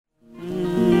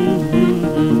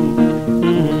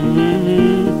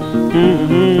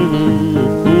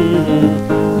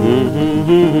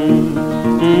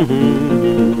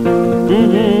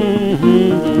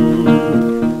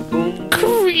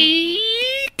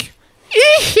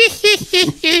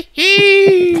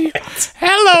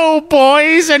Hello,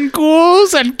 boys and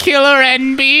ghouls and killer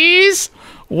NBs.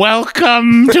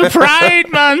 Welcome to Pride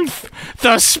Month,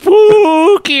 the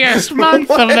spookiest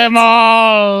month of them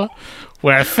all,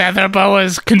 where feather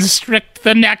boas constrict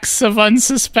the necks of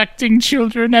unsuspecting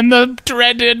children and the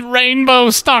dreaded rainbow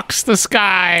stalks the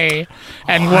sky.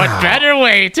 And what better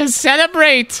way to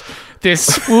celebrate this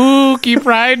spooky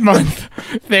Pride Month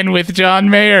than with John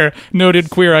Mayer,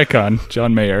 noted queer icon,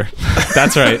 John Mayer.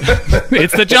 That's right.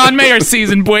 It's the John Mayer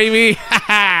season, baby.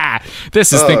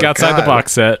 This is Think Outside the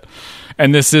Box Set.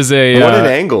 And this is a... What an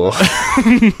angle.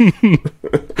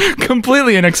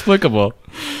 Completely inexplicable.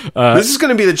 This is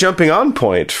going to be the jumping on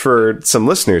point for some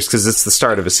listeners because it's the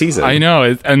start of a season. I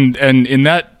know. And in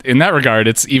that regard,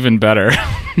 it's even better.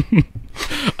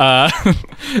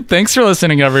 Thanks for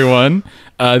listening, everyone.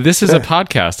 This is a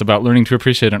podcast about learning to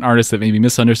appreciate an artist that may be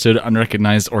misunderstood,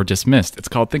 unrecognized, or dismissed. It's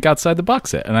called Think Outside the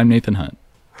Box Set, and I'm Nathan Hunt.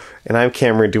 And I'm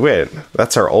Cameron DeWitt.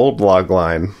 That's our old log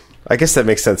line. I guess that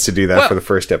makes sense to do that for the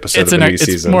first episode of the new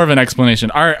season. It's more of an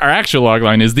explanation. Our actual log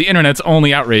line is the internet's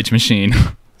only outrage machine.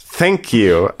 Thank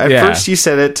you. At first you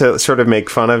said it to sort of make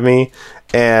fun of me,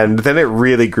 and then it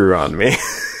really grew on me.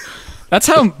 That's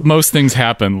how most things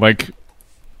happen, like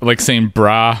saying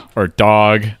brah or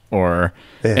dog or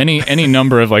any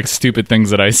number of like stupid things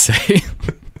that I say.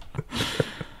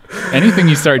 Anything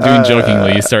you start doing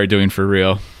jokingly, you start doing for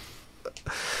real.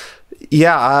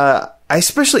 Yeah,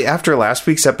 especially after last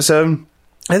week's episode.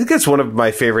 I think that's one of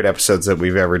my favorite episodes that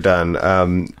we've ever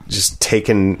done. Just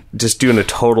doing a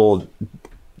total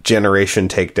generation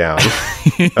takedown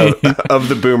of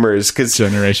the boomers, because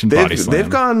they've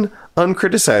gone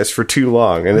uncriticized for too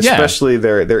long, and especially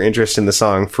their interest in the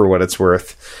song for what it's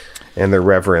worth and their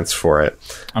reverence for it.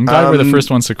 I'm glad we're the first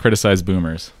ones to criticize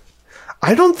boomers.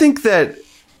 I don't think that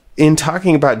in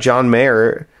talking about John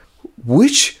Mayer,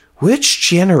 which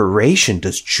generation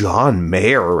does John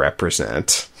Mayer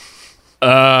represent? Who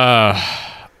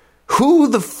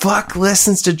the fuck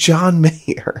listens to John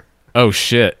Mayer? Oh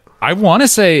shit. I want to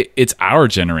say it's our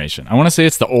generation. I want to say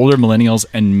it's the older millennials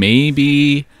and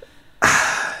maybe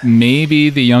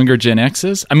the younger Gen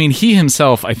X's. I mean, he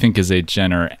himself, I think, is a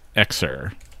Gen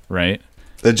Xer, right?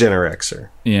 The Gen Xer.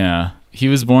 Yeah. He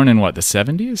was born in, what, the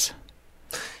 70s?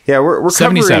 Yeah, we're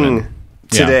covering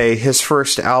today his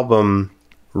first album,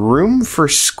 Room for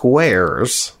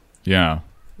Squares. Yeah.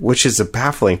 Which is a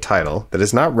baffling title that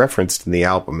is not referenced in the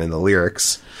album in the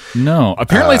lyrics. No,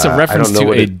 apparently it's a reference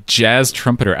to a jazz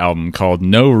trumpeter album called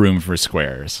No Room for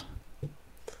Squares.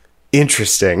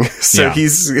 Interesting. So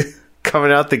he's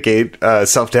coming out the gate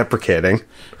self-deprecating.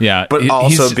 Yeah. But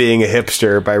also being a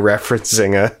hipster by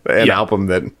referencing an album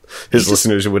that his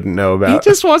listeners wouldn't know about. He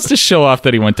just wants to show off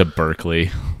that he went to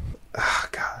Berkeley. Oh,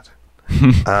 God.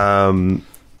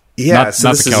 So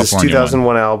this is his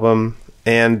 2001 album.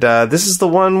 And this is the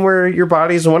one where Your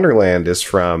Body's a Wonderland is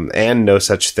from, and No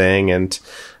Such Thing, and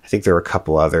I think there were a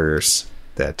couple others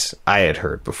that I had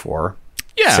heard before.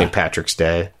 Yeah. St. Patrick's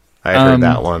Day. I had heard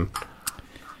that one.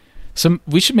 So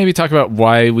we should maybe talk about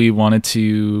why we wanted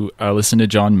to listen to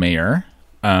John Mayer.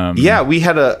 We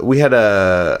had a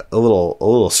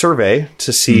little survey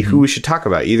to see who we should talk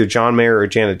about, either John Mayer or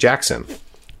Janet Jackson.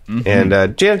 Mm-hmm.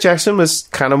 And Janet Jackson was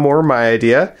kind of more my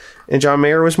idea, and John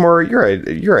Mayer was more your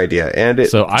idea. And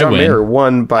John Mayer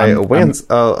won by a landslide.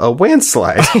 A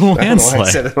landslide. I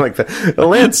said it like that. A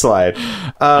landslide.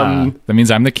 That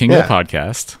means I'm the king of the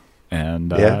podcast,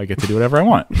 and I get to do whatever I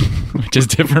want, which is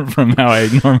different from how I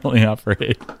normally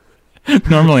operate.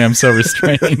 Normally, I'm so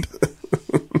restrained.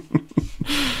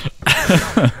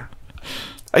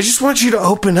 I just want you to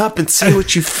open up and say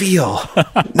what you feel,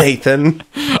 Nathan.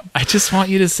 I just want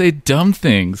you to say dumb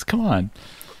things. Come on.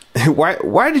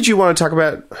 Why did you want to talk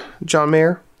about John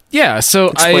Mayer? Yeah, so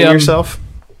explain yourself.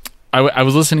 I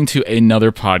was listening to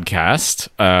another podcast,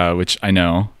 which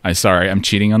I'm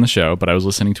cheating on the show, but I was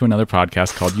listening to another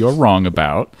podcast called You're Wrong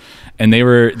About, and they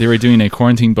were doing a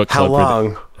quarantine book club. How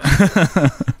long?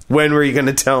 When were you going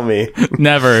to tell me?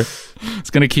 Never. It's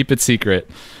going to keep it secret.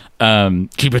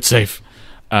 Keep it safe.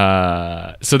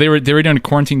 So they were doing a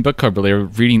quarantine book club, but they were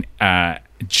reading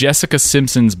Jessica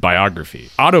Simpson's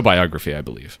autobiography, I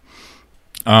believe.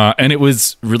 And it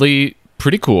was really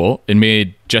pretty cool. It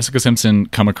made Jessica Simpson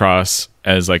come across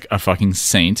as like a fucking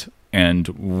saint and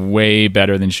way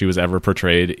better than she was ever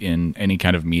portrayed in any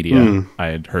kind of media I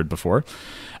had heard before.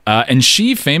 And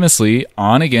she famously,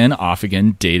 on again, off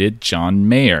again, dated John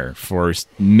Mayer for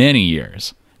many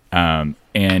years.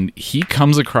 And he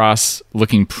comes across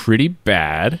looking pretty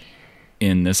bad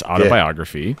in this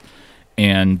autobiography.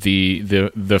 And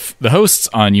the hosts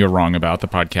on You're Wrong About the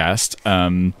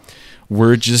podcast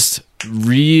were just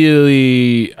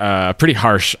really pretty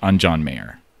harsh on John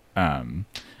Mayer.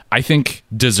 I think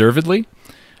deservedly,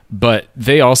 but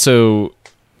they also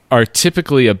are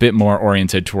typically a bit more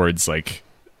oriented towards like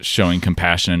showing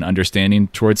compassion and understanding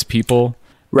towards people.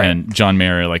 Right. And John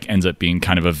Mayer like ends up being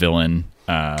kind of a villain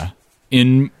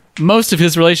in most of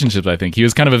his relationships. I think he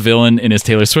was kind of a villain in his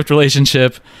Taylor Swift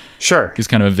relationship. Sure. He's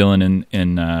kind of a villain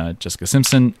in Jessica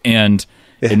Simpson. And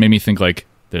it made me think like,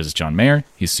 there's John Mayer.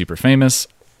 He's super famous.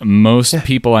 Most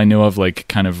people I know of like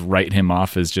kind of write him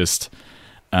off as just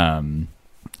a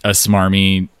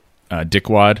smarmy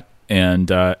dickwad. And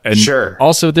sure.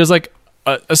 Also there's like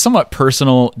a somewhat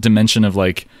personal dimension of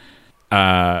like,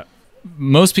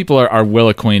 most people are well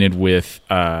acquainted with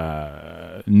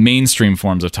mainstream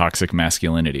forms of toxic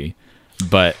masculinity,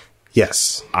 but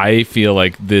yes, I feel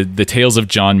like the tales of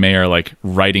John Mayer like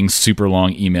writing super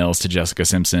long emails to Jessica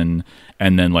Simpson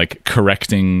and then like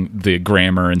correcting the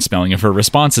grammar and spelling of her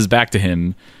responses back to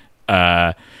him.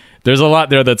 There's a lot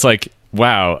there that's like,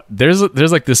 wow, there's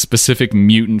like this specific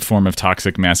mutant form of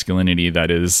toxic masculinity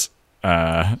that is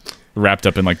wrapped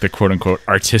up in like the quote unquote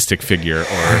artistic figure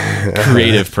or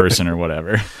creative person or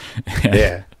whatever.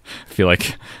 Yeah. I feel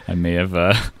like I may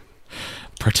have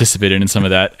participated in some of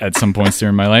that at some points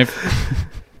during my life.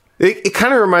 It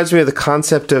kind of reminds me of the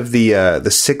concept of the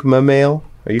Sigma male.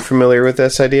 Are you familiar with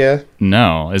this idea?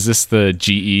 No. Is this the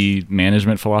GE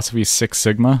management philosophy, Six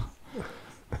Sigma?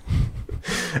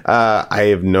 I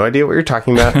have no idea what you're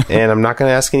talking about, and I'm not going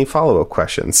to ask any follow-up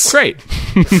questions. Great.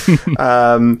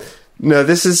 No,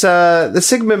 this is the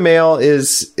Sigma male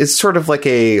is sort of like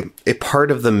a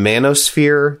part of the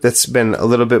manosphere that's been a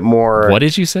little bit more. What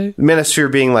did you say?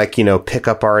 Manosphere being like,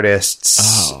 pickup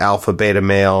artists, alpha, beta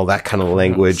male, that kind of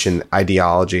language and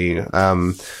ideology,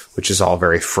 which is all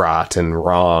very fraught and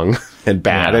wrong and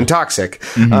bad and toxic.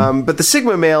 Mm-hmm. But the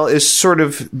Sigma male is sort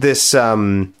of this.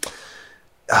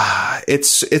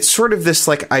 It's sort of this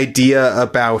like idea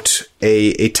about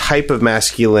a type of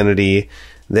masculinity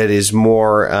that is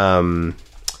more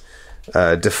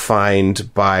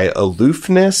defined by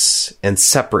aloofness and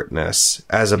separateness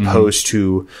as opposed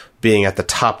to being at the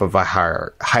top of a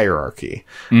hierarchy.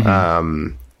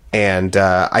 Mm-hmm. And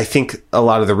I think a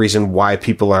lot of the reason why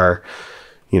people are,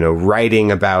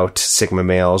 writing about Sigma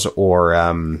males or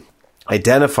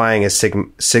identifying as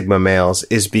Sigma males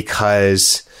is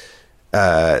because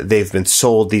they've been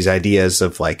sold these ideas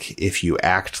of like, if you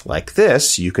act like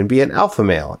this, you can be an alpha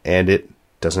male, and it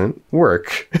doesn't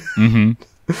work. Mm-hmm.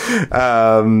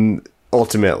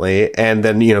 Ultimately. And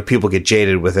then, people get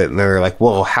jaded with it and they're like,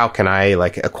 well, how can I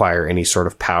like acquire any sort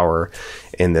of power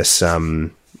in this,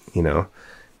 in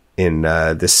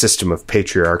this system of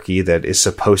patriarchy that is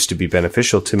supposed to be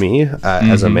beneficial to me,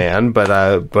 as a man, but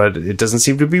it doesn't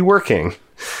seem to be working.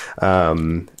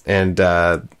 And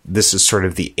this is sort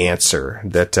of the answer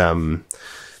that,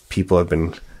 people have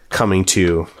been coming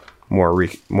to more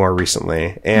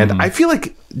recently. And I feel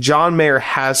like John Mayer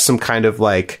has some kind of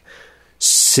like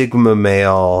Sigma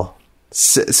male,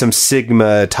 some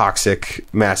Sigma toxic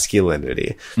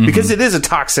masculinity, because it is a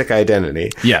toxic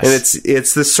identity. Yes. And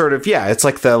it's this sort of, it's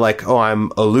like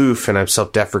I'm aloof and I'm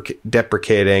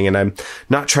self-deprecating and I'm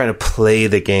not trying to play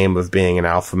the game of being an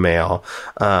alpha male.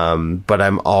 But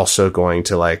I'm also going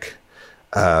to like,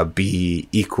 be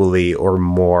equally or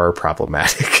more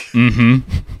problematic.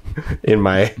 In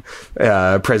my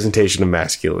presentation of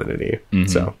masculinity.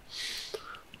 So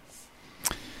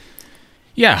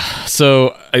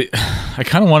I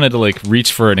kind of wanted to like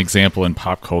reach for an example in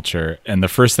pop culture, and the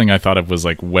first thing I thought of was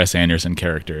like Wes Anderson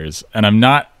characters, and I'm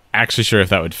not actually sure if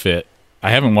that would fit.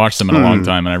 I haven't watched them in a long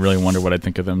time, and I really wonder what I'd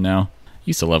think of them now. I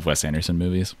used to love Wes Anderson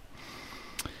movies.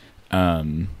 I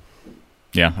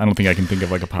don't think I can think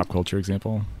of like a pop culture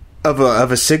example. Of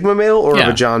a Sigma male or of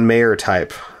a John Mayer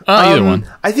type? Either one.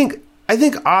 I think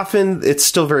often it's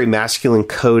still very masculine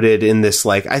coded in this,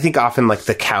 like, I think often like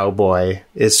the cowboy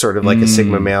is sort of like a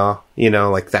Sigma male,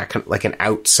 like that kind of, like an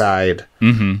outside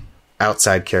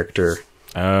character.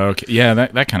 Okay. Yeah,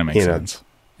 that kind of makes sense.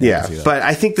 Yeah. But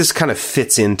I think this kind of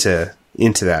fits into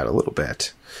that a little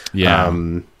bit. Yeah.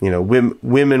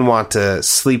 Women want to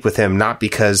sleep with him, not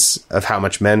because of how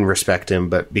much men respect him,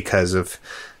 but because of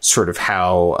sort of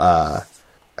how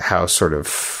sort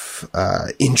of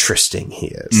interesting he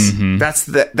is. Mm-hmm.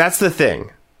 That's the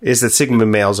thing, is that Sigma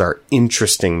males are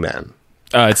interesting men.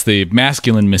 It's the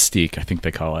masculine mystique, I think they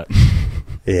call it.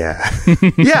 Yeah.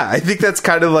 Yeah, I think that's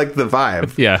kind of like the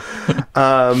vibe. Yeah.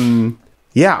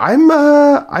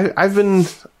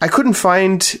 I couldn't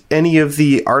find any of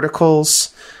the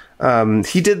articles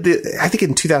He did I think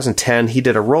in 2010, he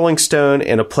did a Rolling Stone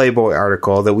and a Playboy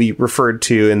article that we referred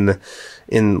to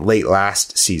in late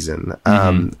last season,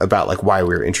 about like why we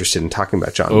were interested in talking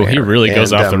about John Mayer. He really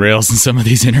goes off the rails in some of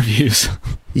these interviews.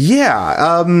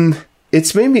 Yeah.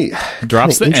 It's made me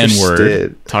drops the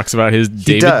N-word, talks about his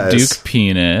David Duke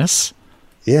penis.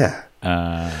 Yeah.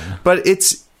 But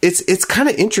it's kind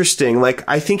of interesting. Like,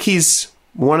 I think he's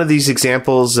one of these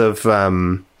examples of,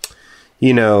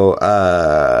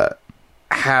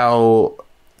 how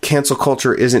cancel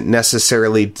culture isn't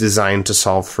necessarily designed to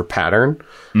solve for pattern.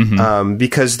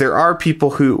 Because there are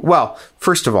people who, well,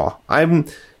 first of all, I'm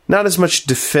not as much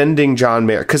defending John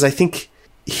Mayer because I think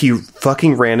he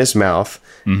fucking ran his mouth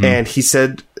and he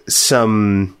said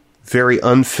some very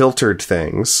unfiltered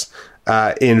things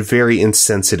in very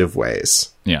insensitive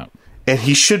ways. Yeah. And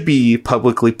he should be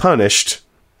publicly punished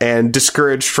and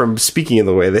discouraged from speaking in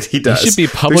the way that he does. He should be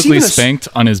publicly spanked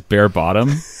on his bare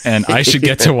bottom, and I should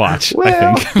get to watch,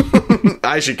 I think.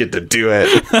 I should get to do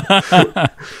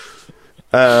it.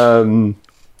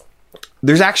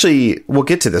 There's actually, we'll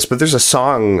get to this, but there's a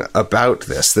song about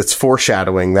this that's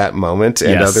foreshadowing that moment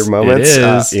and other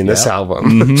moments in this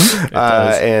album.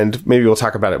 And maybe we'll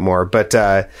talk about it more. But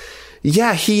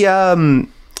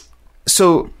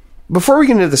so before we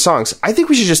get into the songs, I think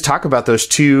we should just talk about those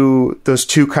two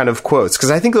kind of quotes, because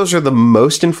I think those are the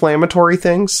most inflammatory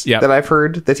things that I've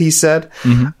heard that he said.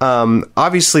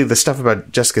 Obviously, the stuff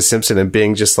about Jessica Simpson and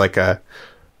being just like a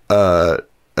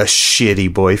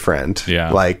shitty boyfriend.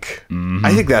 Like,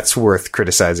 I think that's worth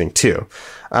criticizing too.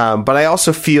 But I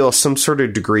also feel some sort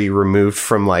of degree removed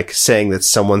from like saying that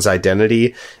someone's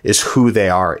identity is who they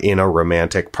are in a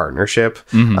romantic partnership.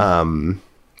 I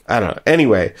don't know.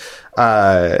 Anyway,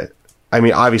 I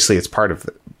mean, obviously it's part of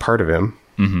him,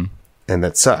 and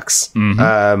that sucks.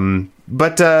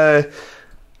 But I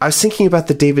was thinking about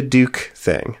the David Duke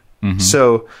thing.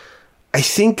 So I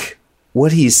think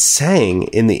what he's saying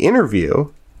in the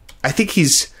interview, I think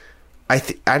I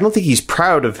don't think he's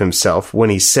proud of himself when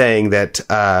he's saying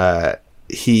that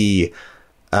he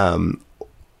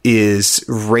is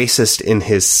racist in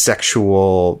his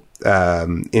sexual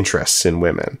interests in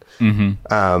women.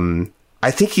 I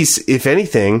think he's, if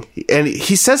anything, and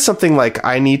he says something like,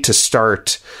 I need to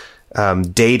start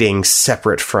dating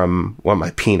separate from what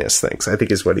my penis thinks, I think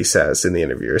is what he says in the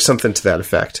interview, or something to that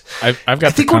effect. I've got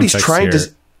I think what he's trying here.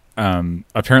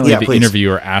 Apparently the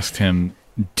interviewer asked him,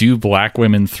 do black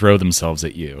women throw themselves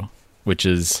at you? Which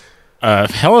is a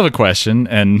hell of a question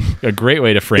and a great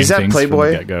way to frame things Playboy?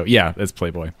 From the get-go. Yeah, that's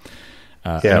Playboy.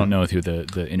 I don't know who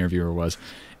the interviewer was.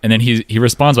 And then he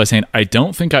responds by saying, I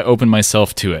don't think I open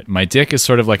myself to it. My dick is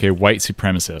sort of like a white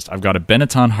supremacist. I've got a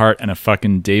Benetton heart and a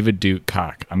fucking David Duke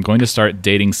cock. I'm going to start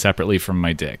dating separately from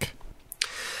my dick.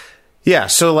 Yeah,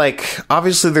 so like,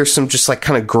 obviously there's some just like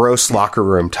kind of gross locker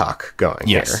room talk going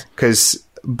here.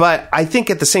 But I think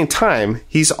at the same time,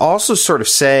 he's also sort of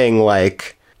saying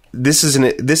like, this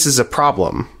is a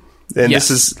problem. And this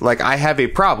is like, I have a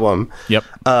problem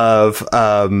of,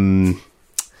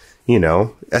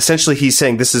 essentially he's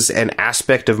saying this is an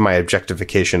aspect of my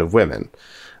objectification of women.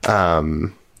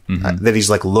 That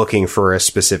he's like looking for a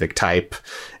specific type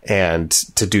and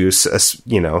to do,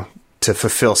 to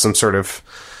fulfill some sort of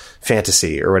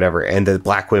fantasy or whatever. And that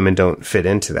black women don't fit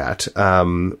into that.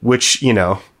 Which,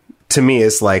 to me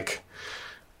is like,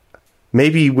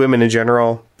 maybe women in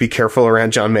general, be careful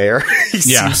around John Mayer. He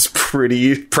seems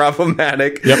pretty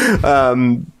problematic.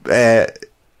 But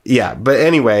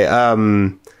anyway,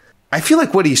 I feel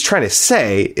like what he's trying to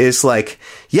say is like,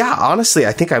 honestly,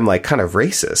 I think I'm like kind of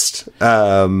racist.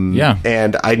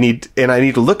 And I need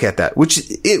to look at that, which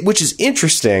is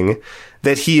interesting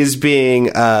that he is being,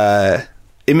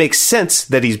 it makes sense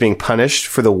that he's being punished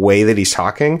for the way that he's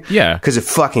talking. Yeah. Because it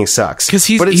fucking sucks. Because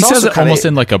he says it almost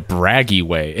in like a braggy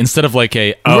way. Instead of like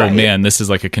man, this is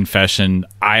like a confession.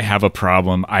 I have a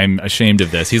problem. I'm ashamed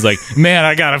of this. He's like, man,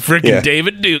 I got a freaking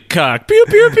David Duke cock. Pew,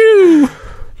 pew, pew.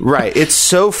 Right. It's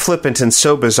so flippant and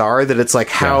so bizarre that it's like,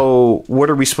 what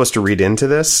are we supposed to read into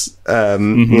this?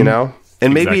 And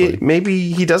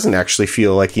maybe he doesn't actually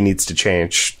feel like he needs to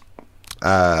change.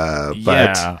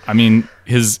 But I mean,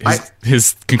 his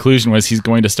conclusion was he's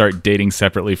going to start dating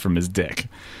separately from his dick,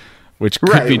 which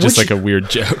could be just like a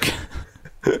weird joke.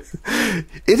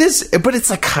 It is, but it's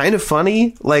like kind of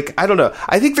funny. Like, I don't know.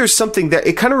 I think there's something that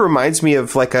it kind of reminds me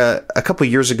of like a couple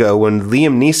years ago when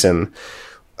Liam Neeson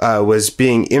was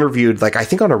being interviewed, like I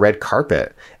think on a red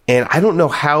carpet, and I don't know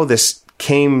how this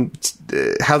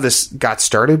got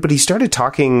started, but he started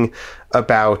talking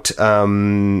about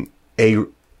an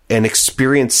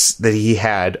experience that he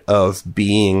had of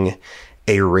being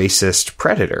a racist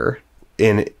predator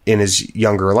in his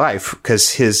younger life,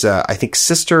 because his I think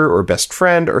sister or best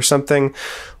friend or something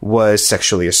was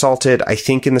sexually assaulted, I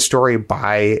think in the story,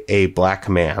 by a black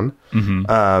man.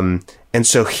 And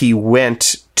so he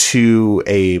went to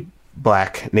a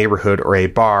black neighborhood or a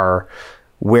bar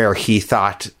where he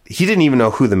thought, he didn't even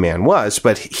know who the man was,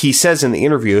 but he says in the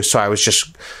interview, so I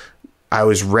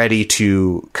was ready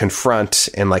to confront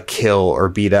and like kill or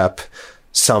beat up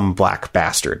some black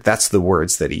bastard. That's the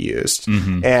words that he used.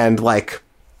 And like,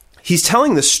 he's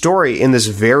telling the story in this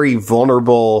very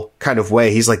vulnerable kind of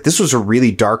way. He's like, this was a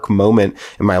really dark moment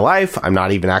in my life. I'm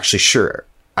not even actually sure.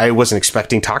 I wasn't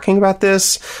expecting talking about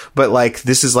this, but like,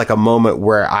 this is like a moment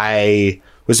where I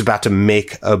was about to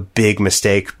make a big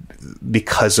mistake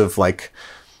because of like,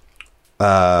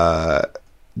 the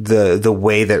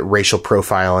way that racial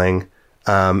profiling,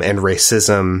 and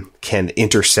racism can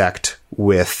intersect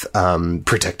with,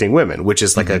 protecting women, which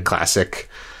is like a classic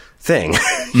thing,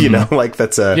 you know, like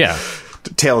that's a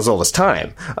tale as old as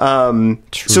time.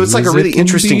 So it's like a really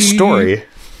interesting story.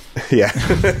 Yeah.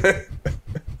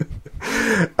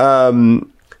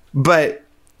 But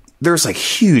there's like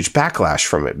huge backlash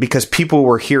from it because people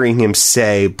were hearing him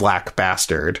say black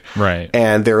bastard. Right.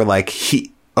 And they're like,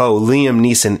 Liam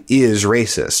Neeson is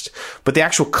racist. But the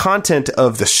actual content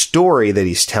of the story that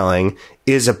he's telling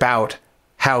is about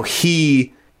how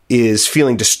he is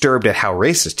feeling disturbed at how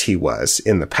racist he was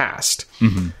in the past.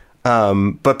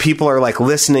 But people are like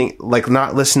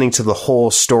not listening to the whole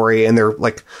story, and they're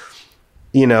like,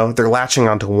 you know, they're latching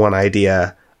onto one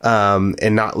idea,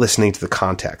 and not listening to the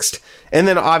context. And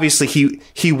then obviously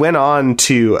he went on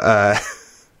to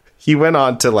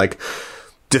like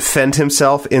defend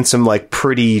himself in some like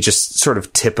pretty just sort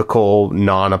of typical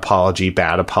non-apology,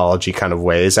 bad apology kind of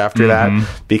ways after that,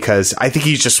 because I think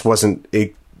he just wasn't,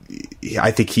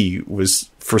 I think he was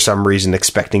for some reason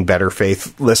expecting better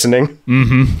faith listening.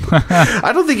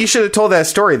 I don't think he should have told that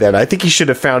story then. I think he should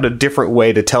have found a different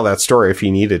way to tell that story if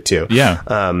he needed to. Yeah.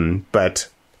 But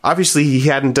obviously he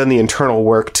hadn't done the internal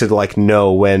work to like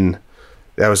know when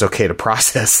that was okay to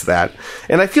process that.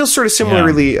 And I feel sort of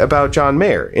similarly about John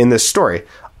Mayer in this story.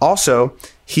 Also,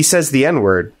 he says the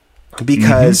N-word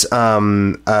because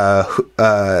the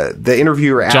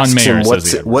interviewer asks him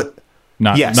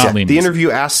not Liam the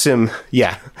interview asks him,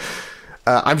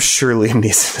 I'm sure Liam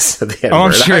Neeson has said the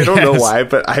N-word. Sure I don't know why,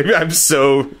 but I'm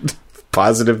so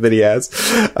positive that he has.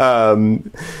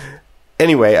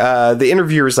 Anyway, the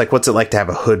interviewer is like, what's it like to have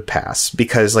a hood pass?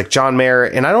 Because like John Mayer,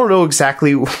 and I don't know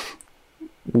exactly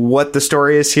what the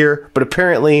story is here, but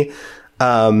apparently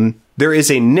there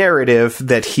is a narrative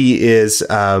that he is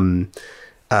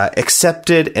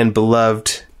accepted and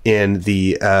beloved in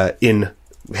the in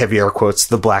heavy air quotes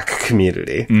the black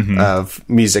community of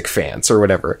music fans or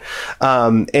whatever.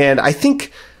 And I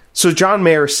think so. John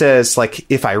Mayer says like,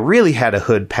 if I really had a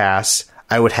hood pass,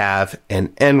 I would have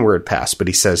an N-word pass, but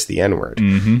he says the N-word.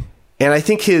 And I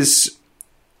think his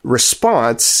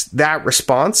response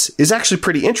is actually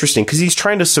pretty interesting because he's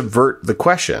trying to subvert the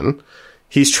question.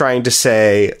 He's trying to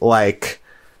say, like,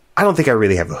 I don't think I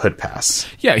really have a hood pass.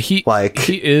 Yeah, he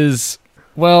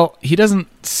doesn't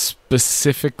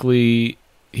specifically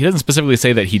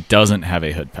say that he doesn't have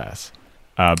a hood pass.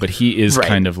 But he is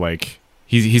kind of like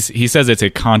he says it's a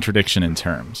contradiction in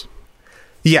terms.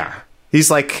 Yeah. He's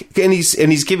like, and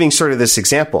he's giving sort of this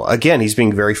example. Again, he's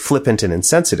being very flippant and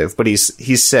insensitive, but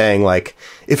he's saying like,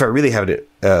 if I really had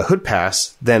a hood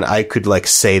pass, then I could like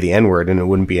say the N-word and it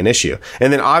wouldn't be an issue.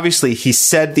 And then obviously he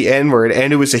said the N-word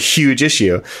and it was a huge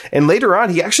issue. And later on,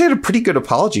 he actually had a pretty good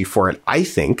apology for it, I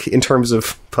think, in terms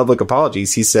of public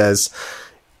apologies. He said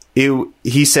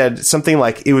something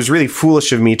like, it was really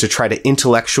foolish of me to try to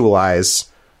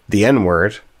intellectualize the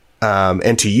N-word,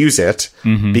 and to use it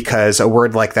because a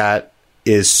word like that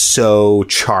is so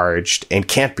charged and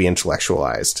can't be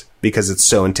intellectualized because it's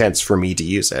so intense for me to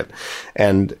use it.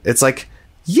 And it's like,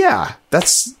 yeah,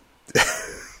 that's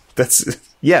a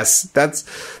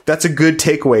good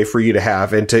takeaway for you to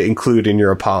have and to include in your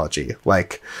apology.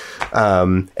 Like,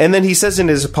 and then he says in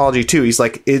his apology too, he's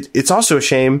like, it's also a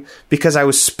shame because I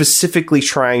was specifically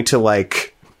trying to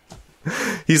like,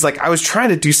 he's like, I was trying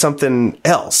to do something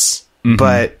else,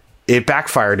 but it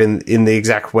backfired in the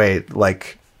exact way,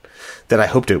 like, that I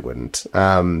hoped it wouldn't.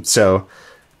 So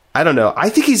I don't know. I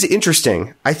think he's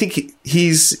interesting. I think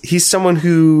he's someone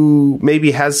who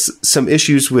maybe has some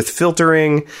issues with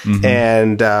filtering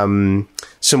and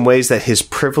some ways that his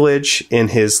privilege in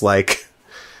his like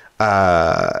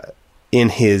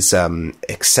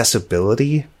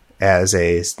accessibility as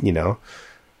a, you know,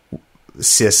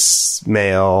 cis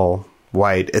male,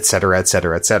 white, et cetera,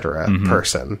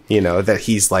 person, you know, that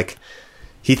he's like,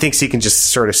 he thinks he can just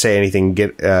sort of say anything,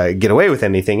 get away with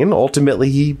anything, and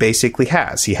ultimately he basically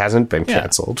has. He hasn't been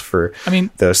canceled for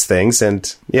those things,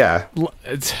 and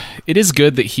it is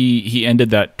good that he ended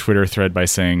that Twitter thread by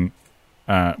saying,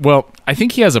 well, I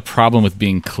think he has a problem with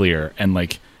being clear and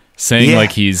like saying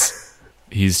like he's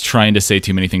trying to say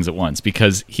too many things at once,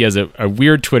 because he has a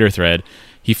weird Twitter thread.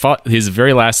 He thought his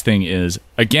very last thing is,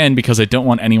 again, because I don't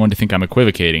want anyone to think I'm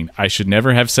equivocating, I should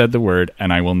never have said the word,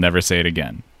 and I will never say it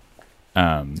again.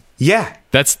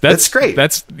 That's great.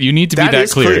 You need to be that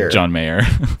clear, John Mayer.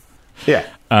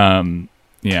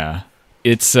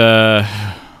 It's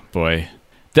boy.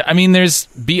 There's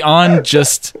beyond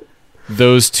just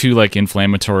those two like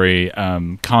inflammatory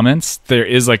comments. There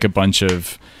is like a bunch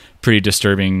of pretty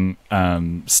disturbing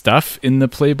stuff in the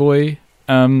Playboy.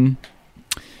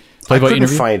 I couldn't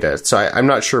find it, so I'm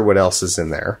not sure what else is in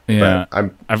there. Yeah,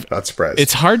 but I'm not surprised.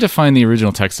 It's hard to find the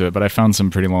original text of it, but I found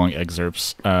some pretty long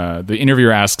excerpts. The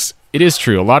interviewer asks, "It is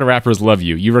true, a lot of rappers love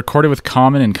you. You recorded with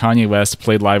Common and Kanye West,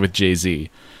 played live with Jay-Z."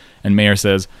 And Mayer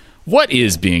says, "What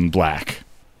is being black?"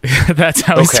 That's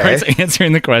how he starts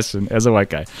answering the question as a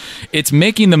white guy. It's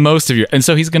making the most of your... And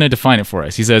so he's going to define it for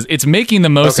us. He says, it's making the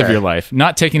most of your life,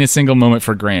 not taking a single moment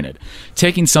for granted.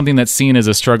 Taking something that's seen as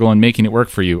a struggle and making it work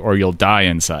for you, or you'll die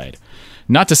inside.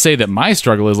 Not to say that my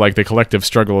struggle is like the collective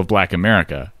struggle of Black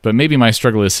America, but maybe my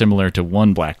struggle is similar to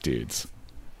one black dude's.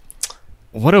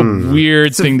 What a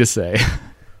weird thing to say.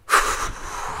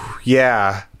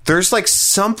 Yeah. There's like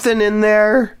something in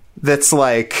there that's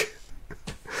like...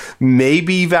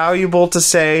 maybe valuable to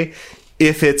say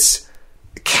if it's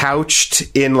couched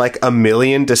in like a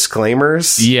million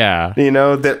disclaimers. Yeah.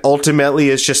 That ultimately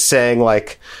is just saying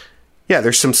like,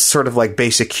 there's some sort of like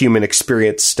basic human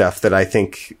experience stuff that I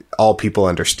think all people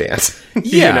understand.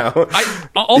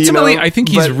 I think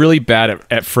he's really bad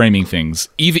at framing things,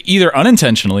 either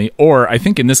unintentionally or I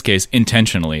think in this case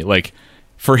intentionally. Like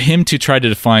for him to try to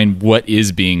define what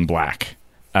is being black.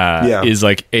 Is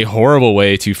like a horrible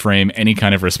way to frame any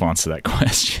kind of response to that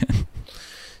question.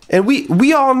 And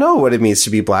we all know what it means to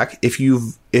be black. If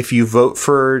you vote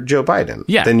for Joe Biden,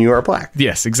 then you are black.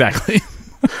 Yes, exactly.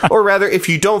 Or rather, if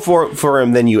you don't vote for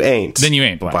him, then you ain't. Then you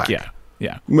ain't black. Yeah.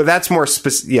 But that's more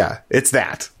specific. Yeah, it's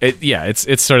that.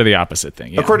 It's sort of the opposite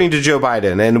thing. Yeah. According to Joe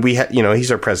Biden, and he's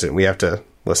our president. We have to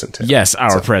listen to him. Yes,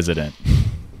 our president.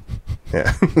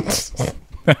 Yeah.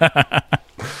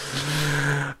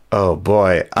 Oh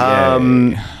boy.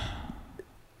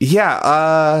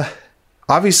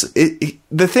 Obviously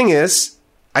the thing is,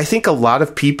 I think a lot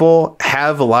of people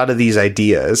have a lot of these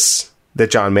ideas that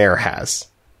John Mayer has.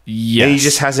 Yes. And he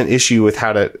just has an issue with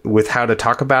how to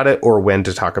talk about it or when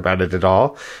to talk about it at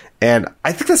all. And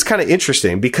I think that's kind of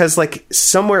interesting because like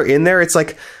somewhere in there, it's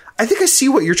like, I think I see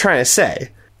what you're trying to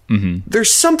say. Mm-hmm.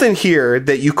 There's something here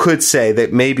that you could say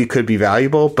that maybe could be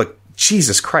valuable, but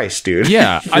Jesus Christ, dude.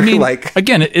 Yeah. Like,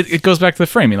 again, it goes back to the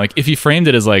framing. Like, if you framed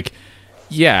it as like,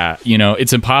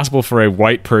 it's impossible for a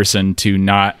white person to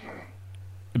not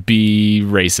be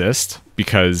racist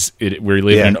because we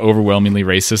live in an overwhelmingly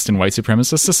racist and white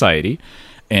supremacist society.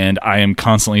 And I am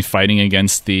constantly fighting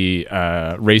against the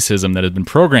racism that has been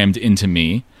programmed into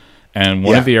me. And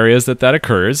one of the areas that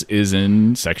occurs is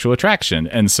in sexual attraction.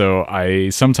 And so I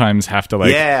sometimes have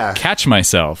to catch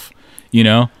myself,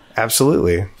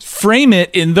 Absolutely. Frame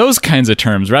it in those kinds of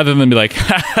terms rather than be like,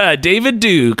 David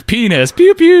Duke, penis,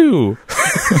 pew pew.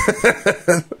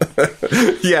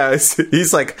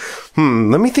 He's like,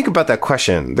 let me think about that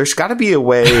question. There's got to be a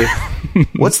way.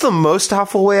 What's the most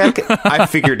awful way I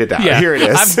figured it out. Yeah, here it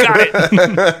is. I've got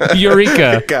it.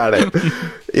 Eureka. Got it.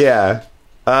 Yeah.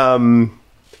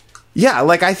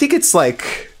 Like I think it's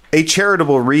like a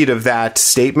charitable read of that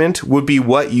statement would be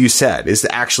what you said is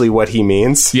actually what he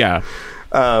means. Yeah.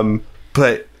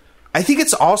 But I think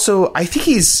it's also, I think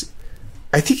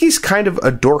he's kind of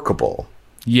adorkable.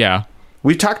 Yeah.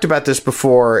 We talked about this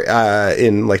before,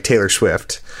 in like Taylor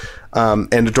Swift,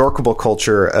 and adorkable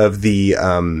culture of the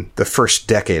first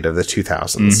decade of the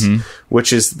 2000s,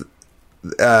 which is,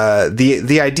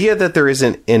 the idea that there is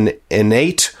an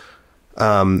innate,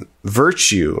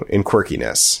 virtue in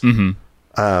quirkiness.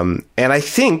 And I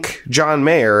think John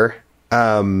Mayer,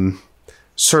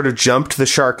 sort of jumped the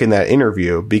shark in that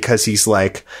interview because he's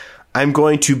like, I'm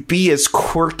going to be as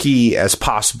quirky as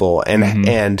possible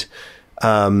and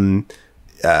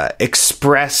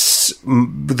express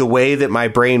the way that my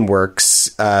brain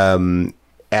works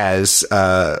as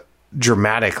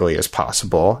dramatically as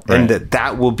possible, and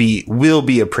that will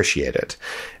be appreciated.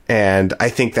 And I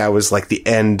think that was like the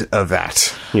end of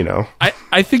that.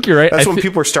 I think you're right. That's when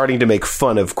people are starting to make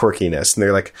fun of quirkiness, and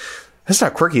they're like, that's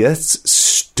not quirky. That's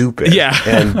stupid. Yeah.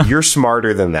 And you're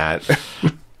smarter than that.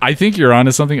 I think you're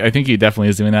onto something. I think he definitely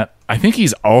is doing that. I think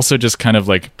he's also just kind of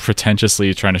like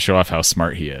pretentiously trying to show off how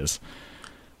smart he is.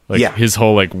 Like his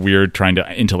whole like weird trying to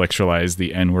intellectualize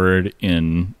the N-word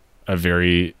in a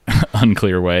very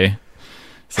unclear way.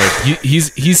 It's like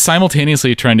he's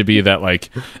simultaneously trying to be that like,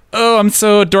 oh, I'm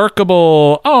so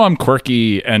adorkable. Oh, I'm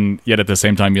quirky. And yet at the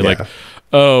same time, you're like,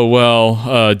 oh,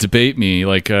 well, debate me.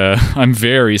 Like, I'm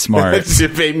very smart.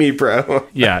 Debate me, bro.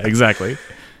 Yeah, exactly.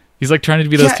 He's like trying to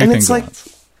be those two things at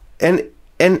once. And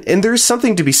there's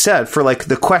something to be said for like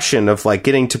the question of like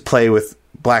getting to play with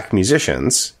black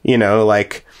musicians, you know,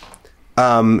 like,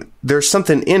 there's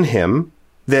something in him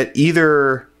that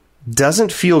either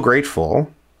doesn't feel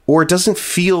grateful or doesn't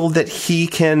feel that he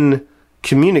can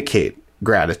communicate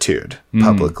gratitude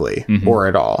publicly or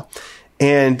at all.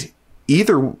 And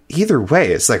either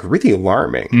way, it's like really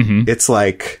alarming. It's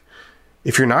like,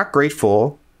 if you're not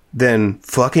grateful, then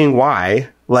fucking why?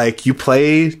 Like you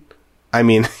play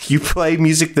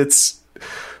music that's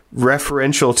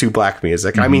referential to black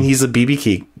music. I mean, he's a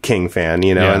BB King fan,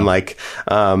 you know, and like,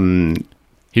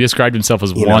 he described himself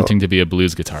as wanting to be a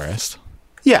blues guitarist.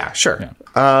 Yeah, sure.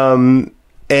 Yeah.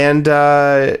 And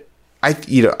I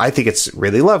think it's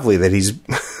really lovely that he's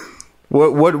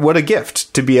what a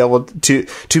gift to be able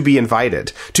to be invited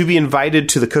to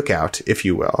the cookout, if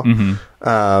you will.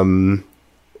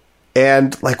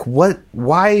 And like,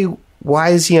 why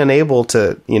is he unable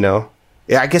to, you know?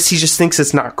 I guess he just thinks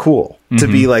it's not cool to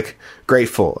be like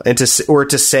grateful and to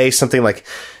say something like,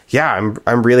 yeah,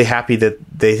 I'm really happy that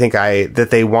they think that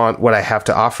they want what I have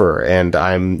to offer, and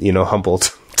I'm, you know,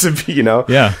 humbled to be, you know.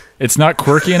 Yeah, it's not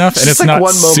quirky enough, and it's like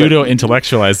not pseudo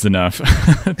intellectualized enough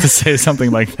to say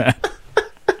something like that.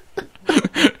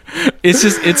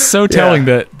 It's so telling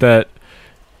that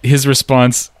his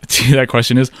response to that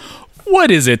question is,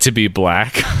 what is it to be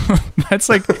black? That's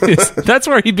like that's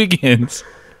where he begins.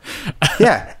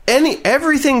 Yeah,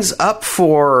 everything's up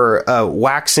for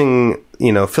waxing,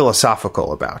 you know,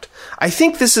 philosophical about. I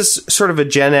think this is sort of a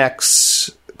Gen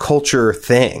X culture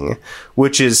thing,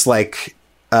 which is like,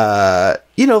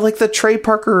 you know, like the Trey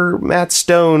Parker, Matt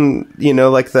Stone, you know,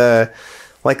 like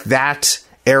that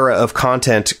era of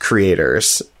content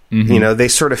creators. You know, they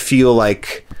sort of feel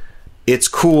like it's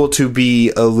cool to be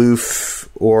aloof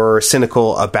or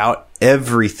cynical about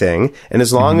everything, and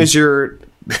as long as you're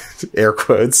air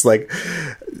quotes, like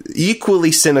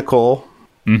equally cynical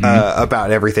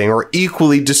about everything or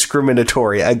equally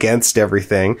discriminatory against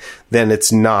everything, then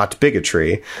it's not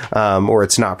bigotry, or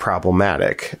it's not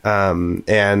problematic.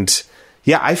 And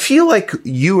yeah, I feel like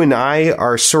you and I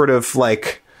are sort of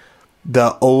like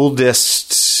the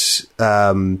oldest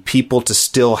people to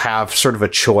still have sort of a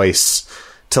choice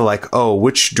to like, oh,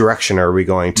 which direction are we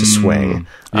going to swing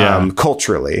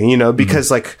culturally, you know,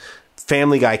 because like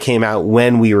Family Guy came out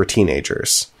when we were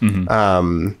teenagers.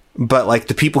 But like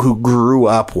the people who grew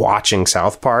up watching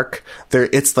South Park, they're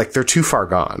too far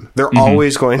gone. They're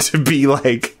always going to be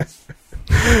like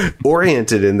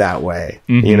oriented in that way,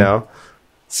 you know?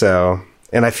 So,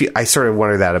 and I sort of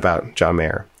wonder that about John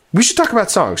Mayer. We should talk about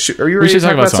songs. Are you ready to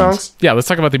talk about songs? Yeah, let's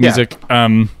talk about the music.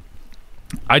 Yeah.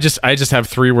 I just have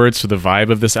 3 words for the vibe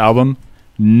of this album.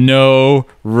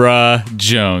 Norah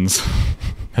Jones.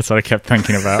 That's what I kept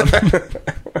thinking about.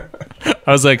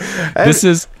 I was like, this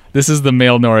is the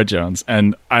male Norah Jones,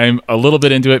 and I'm a little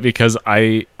bit into it because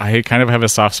I kind of have a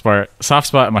soft spot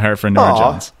in my heart for Norah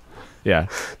Jones. Yeah.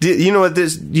 Do you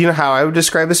know how I would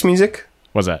describe this music?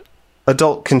 What's that?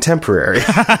 Adult contemporary.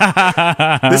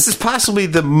 This is possibly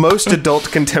the most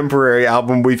adult contemporary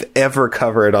album we've ever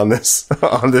covered on this. Yeah,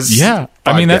 podcast.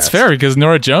 I mean that's fair because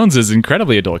Norah Jones is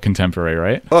incredibly adult contemporary,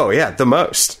 right? Oh yeah, the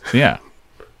most. Yeah,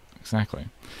 exactly.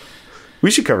 We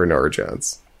should cover Norah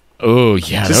Jones. Oh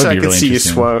yeah, just that would so be I really can see you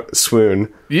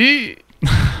swoon.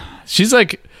 She's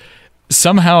like,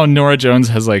 somehow Norah Jones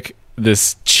has like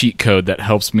this cheat code that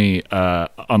helps me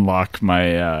unlock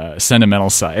my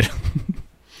sentimental side.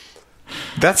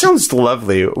 That sounds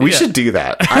lovely. We should do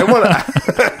that. I want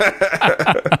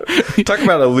to talk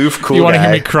about aloof cool. You want to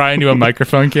hear me cry into a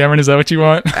microphone, Cameron? Is that what you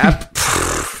want?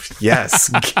 Yes.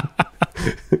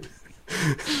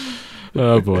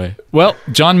 Oh boy. Well,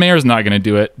 John Mayer's not going to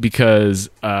do it because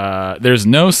there's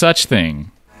no such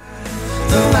thing.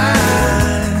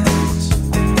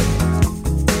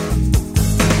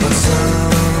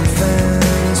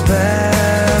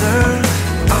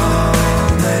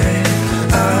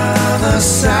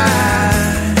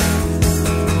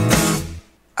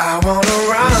 I wanna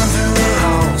run through the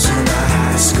halls in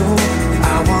high school.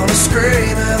 I wanna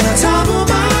scream at the top of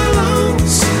my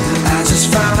lungs. I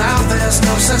just found out there's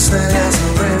no such thing as the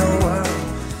real world.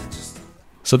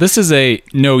 So this is a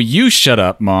No You Shut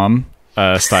Up Mom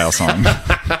style song.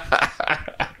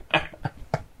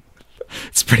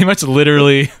 It's pretty much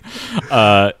literally,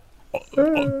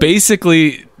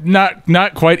 basically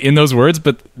not quite in those words,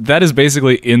 but that is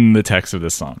basically in the text of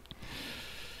this song.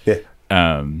 Yeah.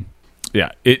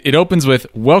 Yeah. It opens with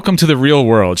 "Welcome to the real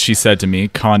world," she said to me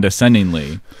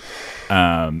condescendingly,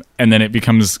 and then it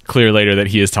becomes clear later that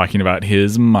he is talking about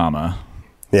his mama.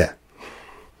 Yeah.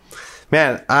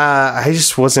 Man, I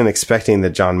just wasn't expecting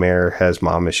that John Mayer has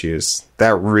mom issues.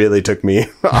 That really took me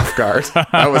off guard.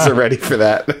 I wasn't ready for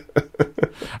that.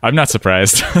 I'm not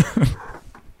surprised.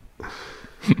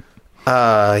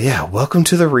 Yeah, welcome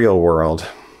to the real world.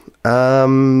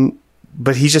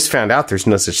 But he just found out there's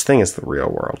no such thing as the real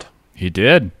world. He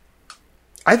did.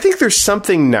 I think there's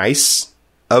something nice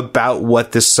about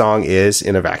what this song is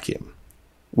in a vacuum,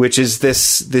 which is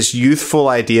this youthful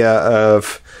idea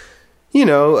of,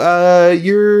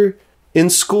 you're in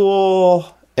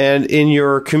school and in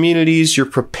your communities, you're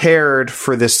prepared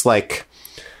for this, like,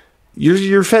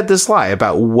 you're fed this lie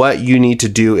about what you need to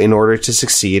do in order to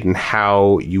succeed and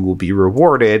how you will be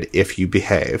rewarded if you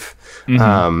behave.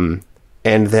 Mm-hmm.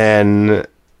 And then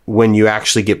when you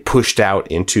actually get pushed out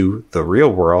into the real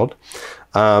world,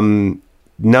 none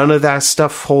of that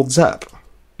stuff holds up.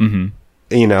 Mm-hmm.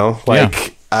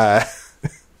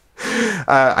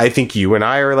 I think you and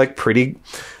I are like pretty,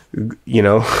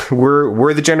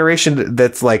 we're the generation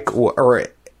that's like, or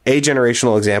a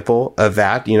generational example of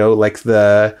that, like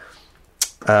the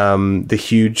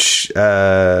huge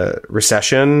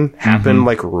recession happened mm-hmm.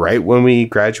 like right when we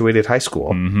graduated high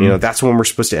school. Mm-hmm. That's when we're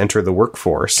supposed to enter the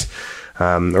workforce,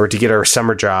 or to get our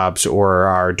summer jobs or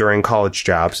our during college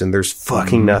jobs, and there's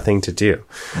fucking mm-hmm. nothing to do.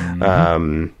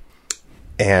 Mm-hmm.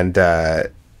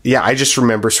 I just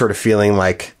remember sort of feeling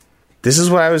like, this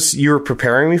is what you were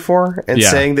preparing me for and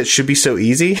saying that should be so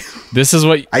ezy. This is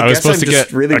what I was supposed to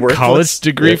get really a college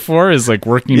degree for, is like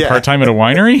working part-time at a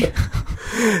winery.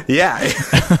 Yeah.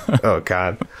 Oh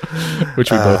God.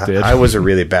 Which we both did. I was a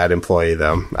really bad employee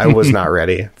though. I was not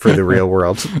ready for the real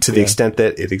world to the extent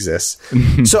that it exists.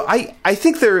 So I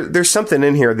think there's something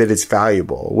in here that is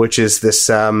valuable, which is this,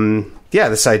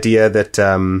 this idea that,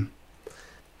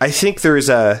 I think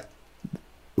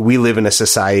we live in a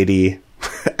society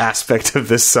aspect of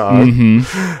this song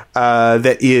mm-hmm.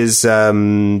 That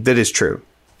is true.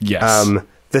 Yes.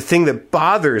 The thing that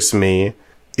bothers me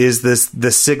is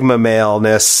the Sigma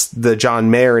maleness, the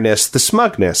John Mayer-ness, the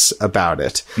smugness about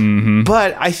it. Mm-hmm.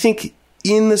 But I think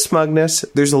in the smugness,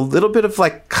 there's a little bit of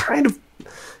like kind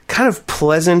of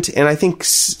pleasant and I think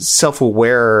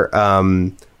self-aware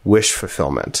wish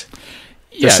fulfillment.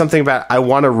 There's something about, I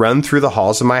want to run through the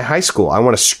halls of my high school. I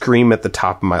want to scream at the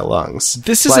top of my lungs.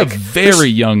 This is a very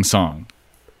young song.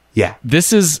 Yeah.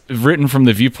 This is written from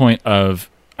the viewpoint of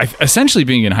essentially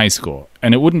being in high school.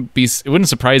 And it wouldn't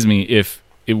surprise me if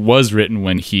it was written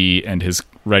when he and his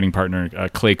writing partner,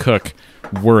 Clay Cook,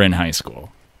 were in high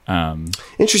school.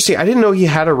 Interesting. I didn't know he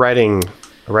had a writing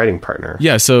partner.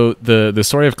 Yeah. So the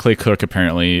story of Clay Cook,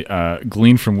 apparently,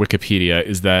 gleaned from Wikipedia,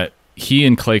 is that he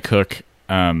and Clay Cook,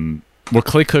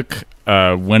 Clay Cook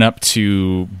went up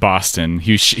to Boston.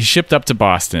 He shipped up to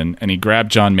Boston, and he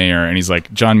grabbed John Mayer, and he's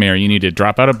like, John Mayer, you need to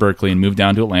drop out of Berkeley and move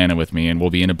down to Atlanta with me, and we'll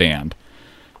be in a band.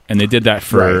 And they did that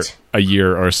for a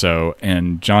year or so,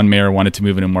 and John Mayer wanted to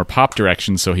move in a more pop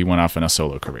direction, so he went off on a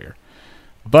solo career.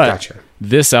 But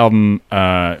this album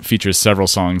features several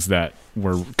songs that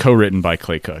were co-written by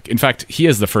Clay Cook. In fact, he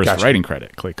has the first writing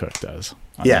credit, Clay Cook does,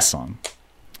 on this song.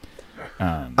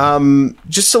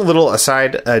 Just a little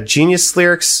aside, Genius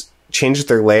Lyrics changed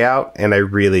their layout, and I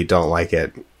really don't like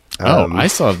it. I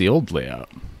still have the old layout.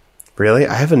 Really?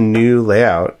 I have a new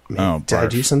layout. Man, did I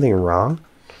do something wrong?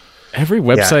 Every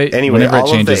website, anyway, whenever all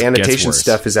it changes, of the annotation gets worse.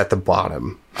 stuff is at the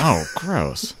bottom. Oh,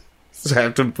 gross. So I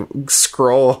have to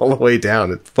scroll all the way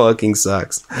down. It fucking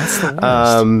sucks. That's the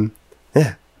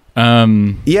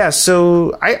worst.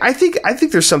 So I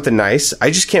think there's something nice.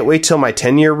 I just can't wait till my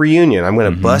 10-year reunion. I'm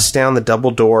going to bust down the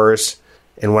double doors,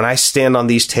 and when I stand on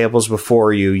these tables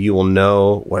before you, you will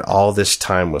know what all this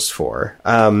time was for.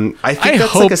 I think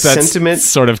that's hope like a that's sentiment,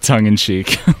 sort of tongue in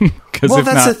cheek. Well,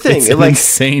 that's the thing. It's an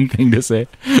insane thing to say.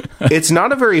 It's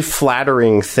not a very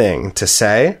flattering thing to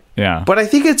say. Yeah, but I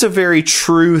think it's a very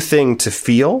true thing to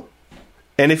feel.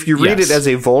 And if you read it as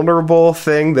a vulnerable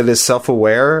thing that is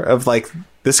self-aware of like,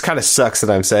 this kind of sucks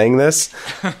that I'm saying this,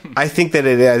 I think that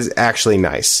it is actually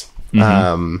nice.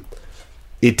 Mm-hmm.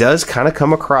 It does kind of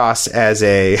come across as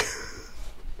a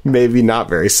maybe not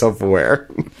very self-aware.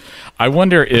 I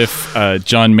wonder if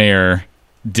John Mayer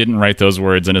didn't write those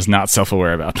words and is not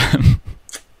self-aware about them.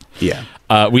 Yeah.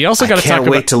 We also got to talk about... I can't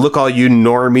wait to look all you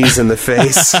normies in the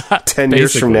face 10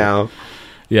 years from now.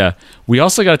 Yeah. We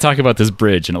also got to talk about this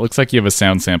bridge, and it looks like you have a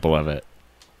sound sample of it.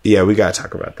 Yeah, we got to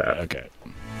talk about that. Okay.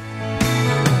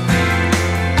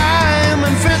 I am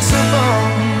invincible.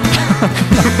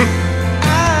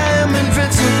 I am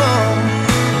invincible.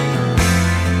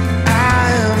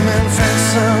 I am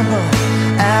invincible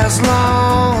as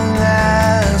long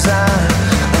as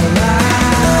I'm alive.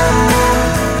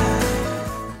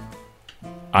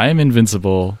 I am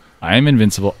invincible. I am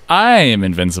invincible. I am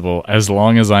invincible as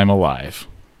long as I'm alive.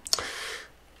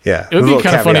 Yeah. It would be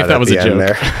kind of funny if that was a joke.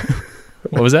 There.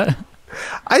 What was that?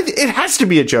 It has to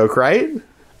be a joke, right?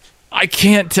 I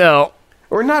can't tell.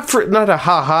 Or not a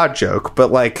ha-ha joke,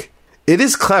 but like, it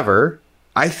is clever,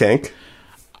 I think.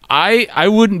 I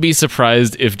wouldn't be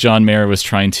surprised if John Mayer was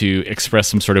trying to express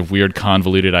some sort of weird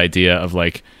convoluted idea of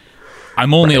like,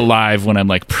 I'm only alive when I'm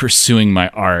like pursuing my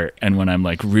art and when I'm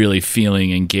like really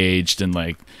feeling engaged and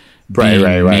like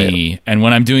being me. And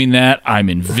when I'm doing that, I'm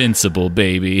invincible,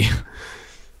 baby.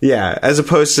 Yeah, as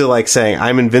opposed to like saying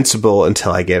I'm invincible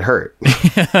until I get hurt.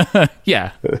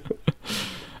 Yeah.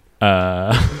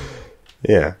 Yeah.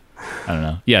 I don't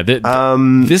know. Yeah,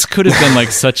 this could have been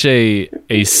like such a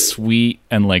sweet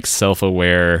and like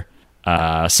self-aware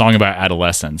song about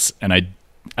adolescence, and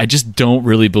I just don't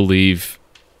really believe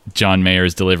John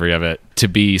Mayer's delivery of it to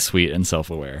be sweet and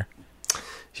self-aware.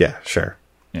 Yeah, sure.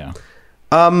 Yeah.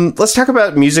 Let's talk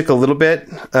about music a little bit.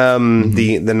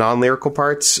 The non-lyrical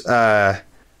parts.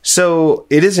 So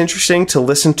it is interesting to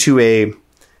listen to a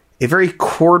very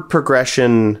chord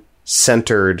progression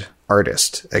centered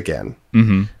artist again.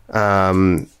 Mm-hmm.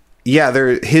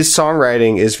 His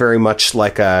songwriting is very much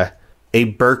like a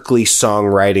Berklee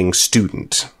songwriting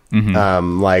student.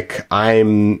 Mm-hmm. Like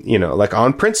I'm, like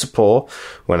on principle,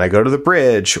 when I go to the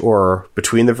bridge or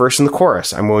between the verse and the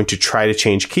chorus, I'm going to try to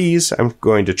change keys. I'm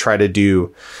going to try to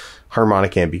do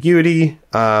harmonic ambiguity.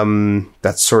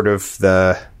 That's sort of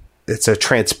it's a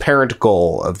transparent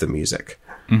goal of the music.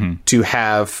 Mm-hmm. To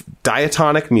have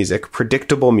diatonic music,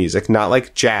 predictable music, not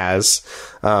like jazz,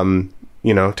 to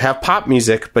have pop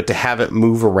music, but to have it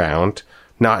move around,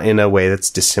 not in a way that's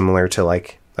dissimilar to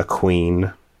like a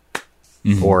Queen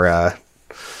or I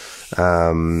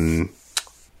don't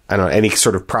know, any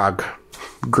sort of prog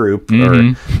group.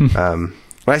 Mm-hmm. Or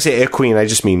when I say a Queen, I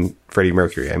just mean Freddie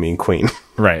Mercury. I mean Queen.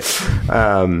 Right.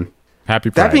 Happy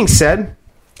Pride. That being said,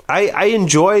 I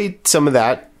enjoy some of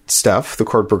that stuff, the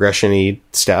chord progression-y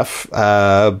stuff,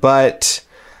 but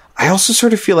I also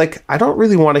sort of feel like I don't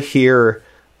really want to hear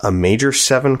a major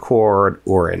 7 chord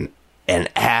or an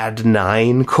add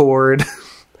 9 chord.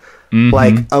 Mm-hmm.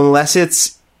 Like, unless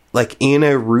it's like in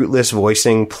a rootless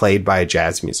voicing played by a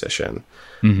jazz musician.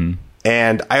 Mm-hmm.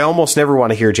 And I almost never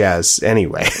want to hear jazz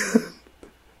anyway.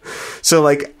 So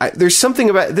like, there's something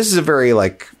about this is a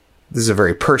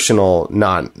very personal,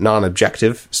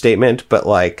 non-objective statement, but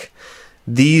like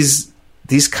these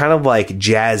kind of like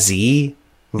jazzy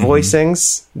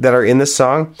voicings that are in this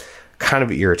song, kind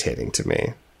of irritating to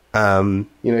me.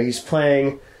 He's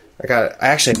playing. I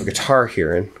actually have a guitar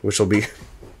here, which will be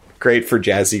great for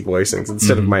jazzy voicings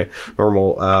instead of my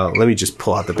normal. Let me just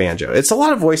pull out the banjo. It's a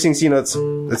lot of voicings.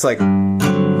 It's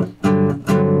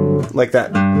like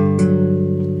that,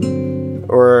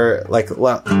 or like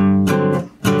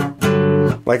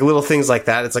little things like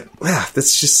that. It's like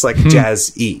that's just like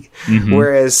jazz-y. Mm-hmm.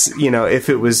 Whereas if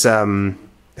it was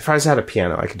if I was at a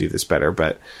piano, I could do this better.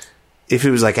 But if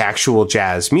it was like actual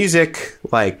jazz music,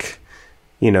 like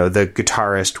the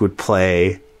guitarist would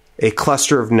play a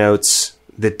cluster of notes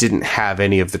that didn't have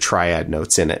any of the triad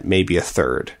notes in it, maybe a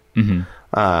third. Mm-hmm.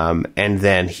 And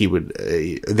then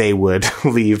they would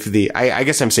leave I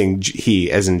guess I'm saying he,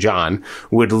 as in John,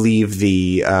 would leave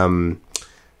the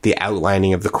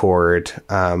outlining of the chord,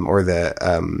 or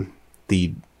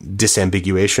the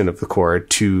disambiguation of the chord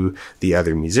to the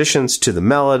other musicians, to the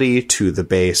melody, to the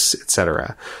bass,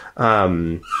 etc.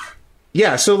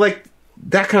 So like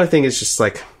that kind of thing is just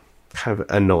like kind of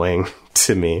annoying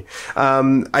to me.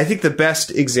 I think the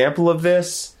best example of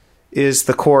this is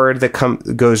the chord that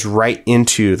goes right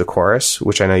into the chorus,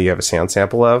 which I know you have a sound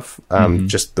sample of,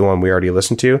 just the one we already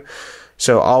listened to.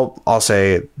 So I'll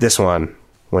say this one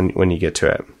when you get to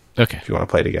it. Okay. If you want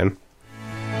to play it again.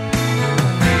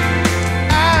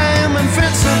 I am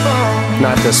invincible.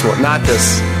 Not this one. Not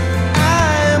this.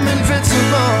 I am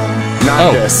invincible.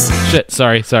 Not this. Shit.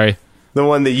 Sorry. The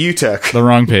one that you took. The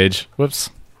wrong page. Whoops.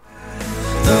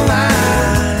 The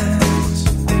lines.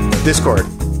 This chord.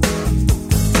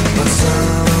 But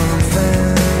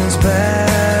something's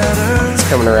better. It's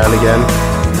coming around again.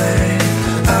 On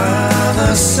the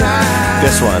other side.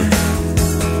 This one.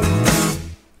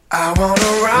 I wanna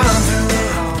run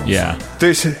through. Yeah.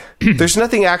 there's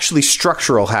nothing actually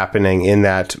structural happening in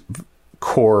that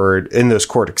chord, in those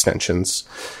chord extensions.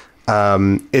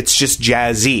 It's just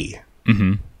jazzy.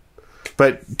 Mm-hmm.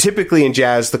 But typically in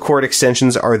jazz, the chord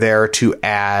extensions are there to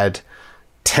add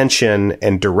tension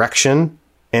and direction,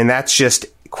 and that's just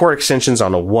chord extensions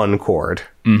on a one chord.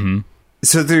 Mm-hmm.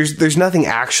 So there's nothing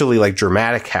actually like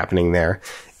dramatic happening there.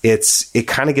 It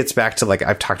kind of gets back to like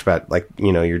I've talked about, like,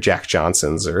 you know, your Jack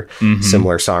Johnsons or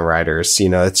similar songwriters. You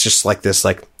know, it's just like this,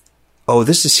 like, oh,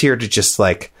 this is here to just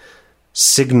like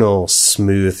signal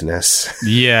smoothness.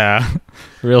 Yeah,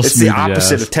 real. It's smooth the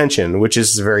opposite jazz. of tension, which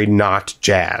is very not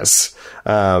jazz.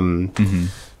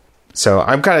 So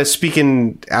I'm kind of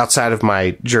speaking outside of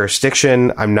my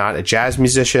jurisdiction. I'm not a jazz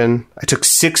musician. I took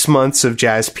 6 months of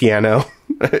jazz piano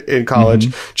in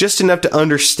college, just enough to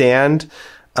understand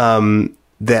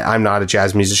that I'm not a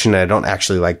jazz musician and I don't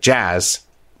actually like jazz.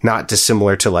 Not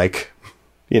dissimilar to, like,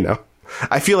 you know,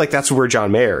 I feel like that's where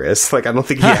John Mayer is. Like, I don't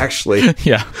think he actually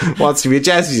Yeah, wants to be a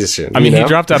jazz musician. I mean, he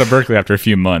dropped out of Berkeley after a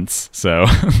few months, so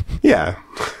Yeah.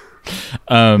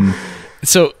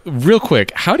 So, real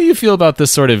quick, how do you feel about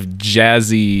this sort of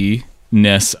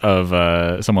jazziness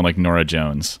of someone like Norah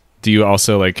Jones? Do you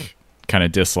also, like, kind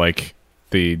of dislike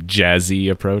the jazzy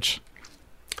approach?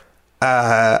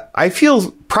 I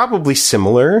feel probably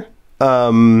similar.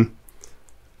 I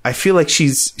feel like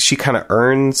she kind of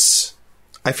earns...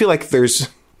 I feel like there's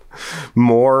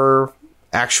more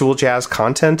actual jazz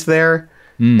content there,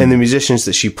 and the musicians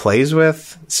that she plays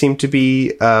with seem to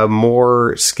be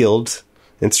more skilled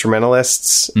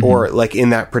instrumentalists, or like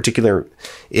in that particular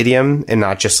idiom, and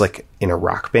not just like in a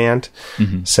rock band.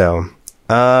 So,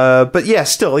 but yeah,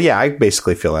 still, yeah, I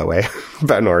basically feel that way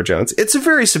about Norah Jones. It's a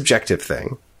very subjective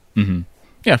thing.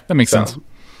 Yeah, that makes sense.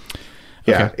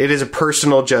 Yeah, Okay. it is a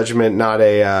personal judgment, not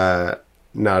an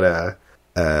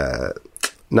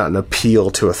appeal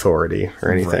to authority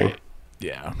or anything. Right.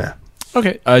 Yeah.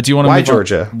 Okay. Do you want to? Why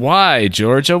Georgia? Why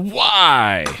Georgia?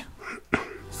 Why?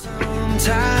 Sometimes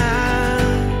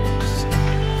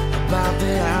about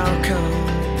the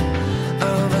outcome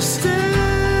of a still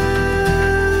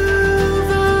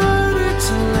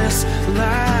victimless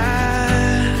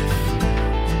life.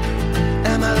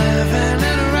 Am I living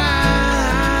it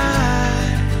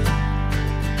right?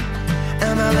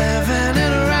 Am I living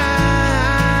it right?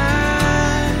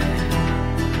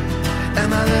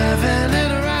 Am I living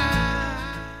it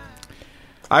right?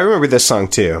 I remember this song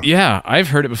too. Yeah, I've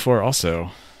heard it before.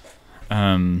 Also,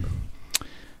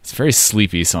 it's a very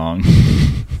sleepy song.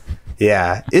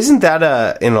 Yeah, isn't that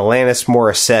an Alanis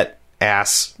Morissette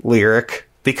ass lyric?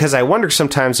 Because I wonder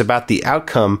sometimes about the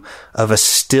outcome of a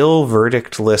still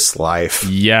verdictless life.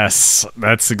 Yes,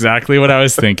 that's exactly what I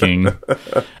was thinking.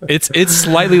 It's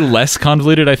slightly less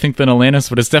convoluted, I think, than Alanis,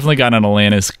 but it's definitely got an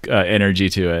Alanis energy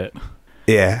to it.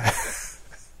 Yeah.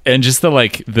 And just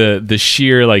the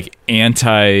sheer like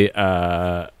anti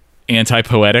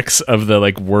poetics of the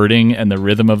like wording and the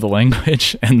rhythm of the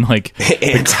language, and like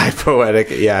Anti-poetic,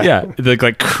 yeah. yeah, the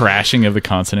like crashing of the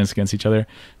consonants against each other.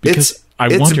 Because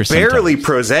I wonder it's barely sometimes.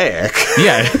 prosaic.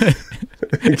 Yeah.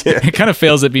 It kind of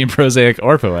fails at being prosaic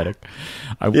or poetic.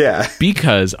 Yeah.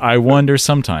 Because I wonder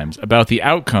sometimes about the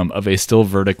outcome of a still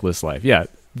verdictless life. Yeah.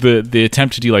 The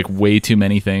attempt to do like way too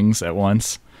many things at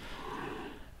once.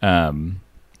 Yeah.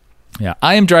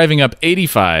 I am driving up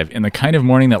 85 in the kind of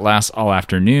morning that lasts all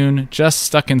afternoon, just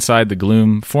stuck inside the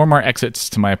gloom, 4 more exits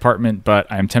to my apartment,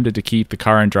 but I am tempted to keep the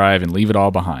car and drive and leave it all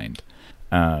behind.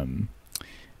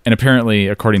 And apparently,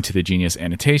 according to the Genius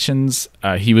annotations,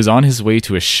 he was on his way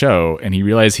to a show, and he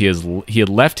realized he had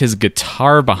left his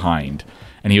guitar behind,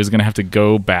 and he was going to have to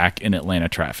go back in Atlanta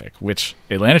traffic, which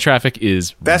Atlanta traffic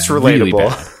is That's really relatable.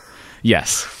 bad.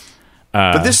 Yes.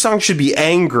 But this song should be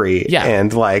angry Yeah.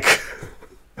 and like...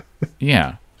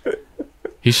 Yeah.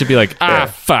 He should be like,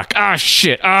 fuck,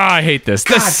 shit, I hate this.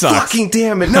 God This sucks. fucking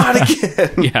damn it, not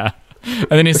again. Yeah.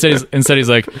 And then instead he's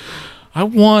like, I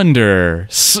wonder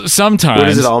sometimes, What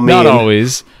does it all not mean?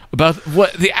 always, about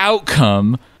what the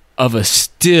outcome of a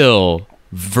still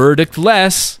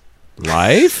verdictless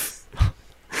life.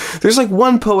 There's like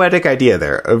one poetic idea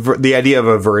there. The idea of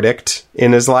a verdict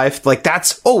in his life. Like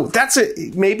that's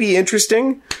maybe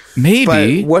interesting.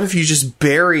 Maybe. But what if you just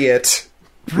bury it?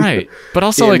 Right. But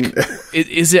also, in- like,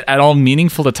 is it at all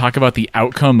meaningful to talk about the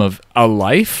outcome of a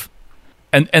life?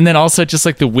 And then also just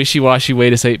like the wishy-washy way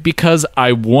to say, because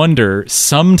I wonder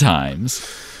sometimes,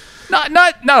 not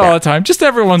all the time, just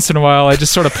every once in a while, I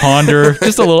just sort of ponder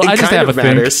just a little. It I just kind have of a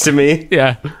think. matters to me.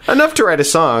 Yeah. Enough to write a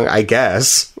song, I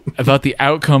guess. About the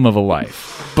outcome of a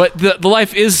life. But the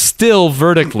life is still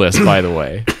verdictless, by the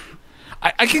way.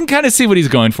 I can kind of see what he's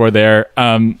going for there.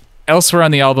 Elsewhere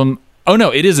on the album, Oh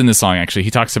no, it is in this song actually.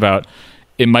 He talks about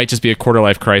it might just be a quarter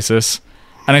life crisis.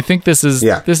 And I think this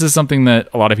is something that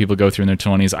a lot of people go through in their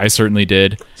 20s. I certainly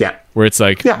did. Yeah. Where it's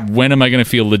like, when am I going to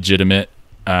feel legitimate?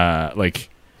 Like,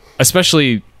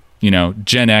 especially,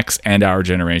 Gen X and our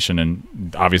generation,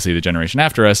 and obviously the generation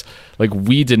after us, like,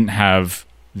 we didn't have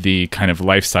the kind of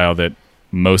lifestyle that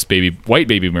most white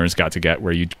baby boomers got to get,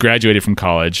 where you graduated from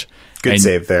college. Good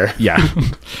save there. Yeah.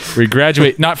 Where you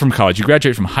graduate, not from college, you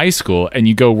graduate from high school and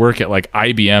you go work at like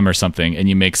IBM or something and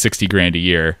you make $60,000 a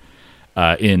year.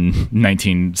 In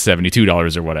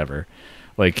 $1972 or whatever.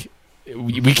 Like,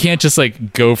 we can't just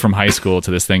like go from high school to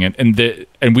this thing,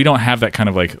 and we don't have that kind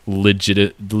of like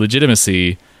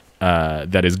legitimacy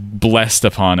that is blessed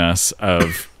upon us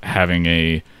of having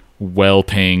a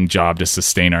well-paying job to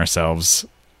sustain ourselves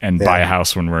and buy a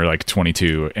house when we're like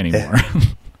 22 anymore.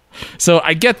 So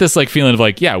I get this like feeling of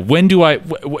like, when do I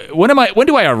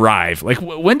arrive? Like,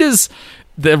 when does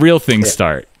the real thing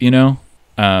start? You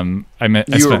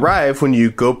arrive when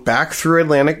you go back through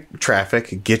Atlantic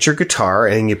traffic, get your guitar,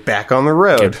 and get back on the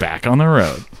road. Get back on the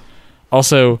road.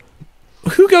 Also,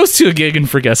 who goes to a gig and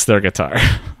forgets their guitar?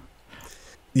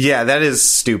 Yeah, that is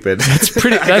stupid. That's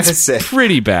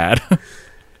pretty bad.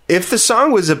 If the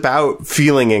song was about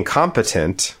feeling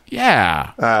incompetent,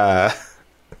 and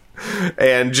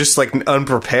just like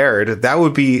unprepared, that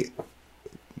would be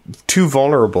too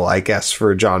vulnerable, I guess,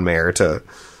 for John Mayer to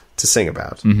sing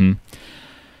about. Mm-hmm.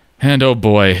 And oh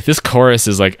boy, this chorus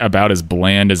is like about as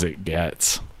bland as it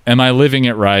gets. Am I living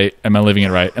it right? Am I living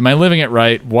it right? Am I living it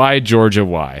right? Why, Georgia,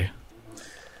 why?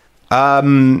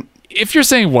 If you're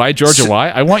saying why, Georgia, why,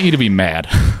 I want you to be mad.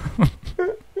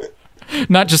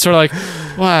 Not just sort of like,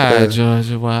 why,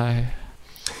 Georgia, why?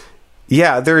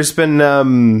 Yeah, there's been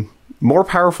more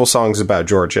powerful songs about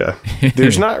Georgia.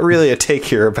 There's not really a take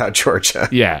here about Georgia.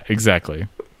 Yeah, exactly.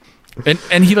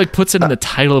 And he like puts it in the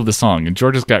title of the song, and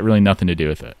Georgia's got really nothing to do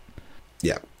with it.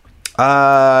 Yeah.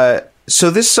 So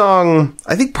this song,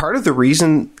 I think part of the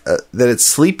reason that it's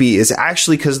sleepy is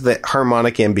actually because of the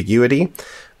harmonic ambiguity.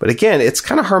 But again, it's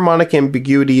kind of harmonic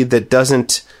ambiguity that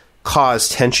doesn't cause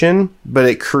tension, but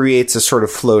it creates a sort of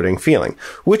floating feeling,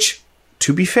 which,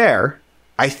 to be fair,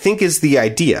 I think is the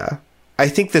idea. I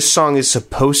think this song is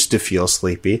supposed to feel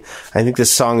sleepy. I think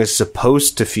this song is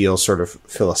supposed to feel sort of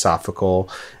philosophical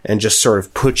and just sort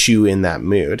of put you in that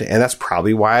mood. And that's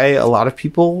probably why a lot of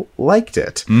people liked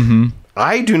it. Mm-hmm.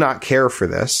 I do not care for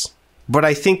this, but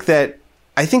I think that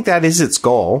is its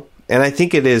goal. And I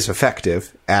think it is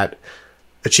effective at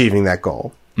achieving that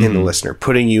goal in the listener,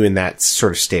 putting you in that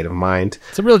sort of state of mind.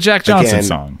 It's a real Jack Johnson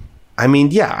song. I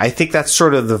mean, yeah, I think that's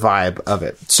sort of the vibe of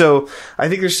it. So I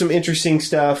think there's some interesting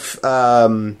stuff.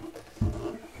 Harmonically,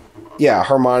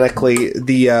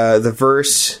 the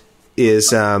verse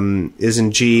is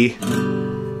in G,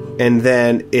 and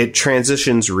then it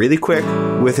transitions really quick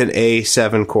with an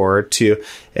A7 chord to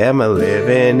 "Am I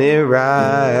living it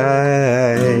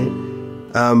right?"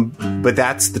 But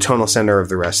that's the tonal center of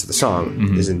the rest of the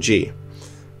song is in G.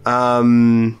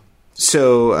 It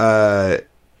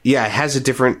has a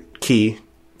different key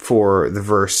for the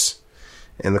verse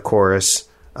and the chorus,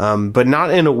 but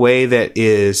not in a way that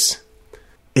is,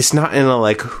 it's not in a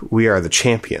like We Are the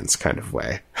Champions kind of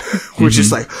way, which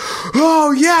is like,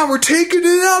 oh yeah, we're taking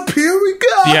it up, here we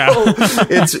go.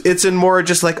 It's in more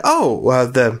just like,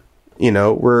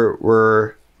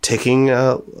 we're taking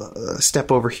a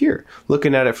step over here,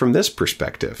 looking at it from this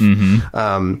perspective.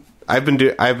 I've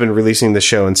been releasing the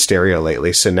show in stereo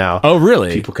lately, so now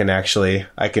people can I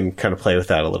can kind of play with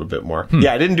that a little bit more.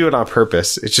 Yeah, I didn't do it on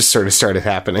purpose. It just sort of started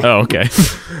happening. Oh, okay.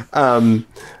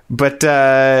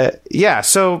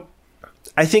 So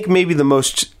I think maybe the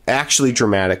most actually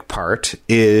dramatic part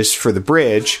is for the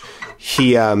bridge.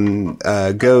 He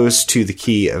goes to the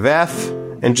key of F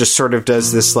and just sort of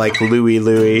does this like Louie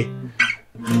Louie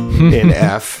in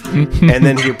F, and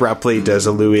then he abruptly does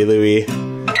a Louie Louie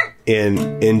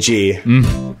in G.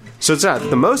 So it's not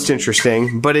the most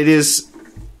interesting, but it is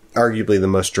arguably the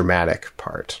most dramatic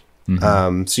part. So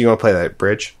you want to play that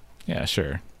bridge? Yeah,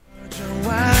 sure.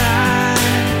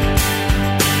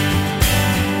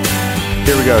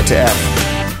 Here we go to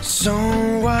F. So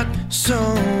what? So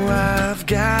I've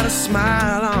got a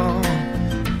smile on,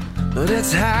 but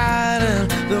it's hiding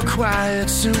the quiet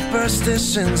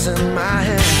superstitions in my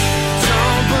head.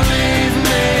 Don't believe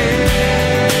me.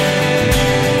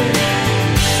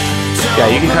 Yeah,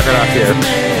 you can cut it off here.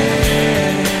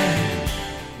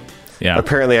 Yeah.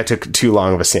 Apparently I took too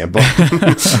long of a sample.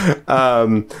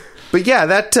 But yeah,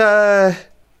 that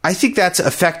I think that's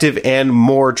effective and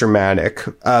more dramatic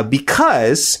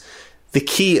because the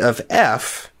key of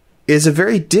F is a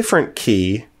very different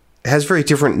key. It has very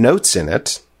different notes in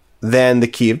it than the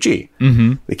key of G.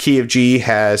 Mm-hmm. The key of G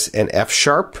has an F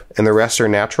sharp, and the rest are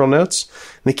natural notes.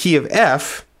 And the key of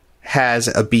F has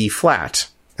a B flat,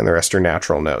 and the rest are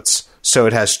natural notes. So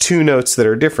it has two notes that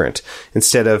are different.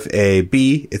 Instead of a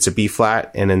B, it's a B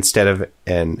flat, and instead of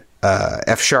an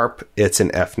F sharp, it's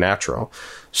an F natural.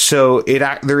 So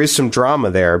there is some drama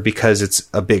there because it's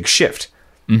a big shift.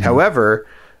 Mm-hmm. However,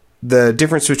 the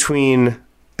difference between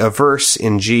a verse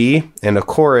in G and a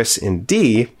chorus in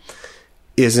D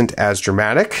isn't as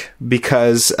dramatic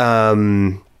because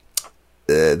the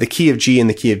key of G and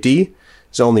the key of D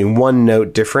is only one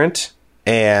note different,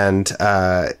 and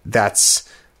that's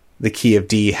the key of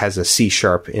D has a C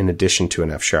sharp in addition to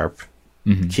an F sharp.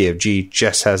 Mm-hmm. Key of G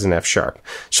just has an F sharp.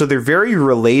 So they're very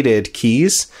related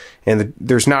keys, and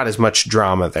there's not as much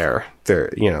drama there.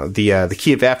 The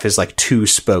key of F is like two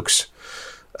spokes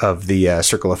of the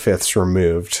circle of fifths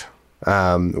removed,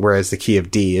 whereas the key of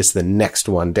D is the next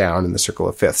one down in the circle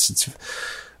of fifths. It's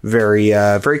very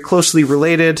very closely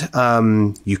related.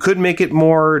 You could make it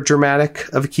more dramatic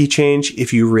of a key change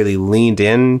if you really leaned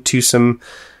into some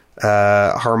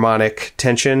harmonic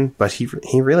tension, but he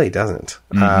really doesn't.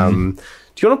 Mm-hmm. Do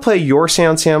you want to play your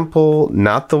sound sample,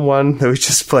 not the one that we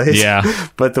just played? Yeah.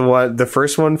 But the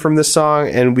first one from this song,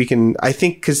 and we can, I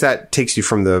think, because that takes you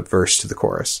from the verse to the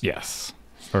chorus. Yes.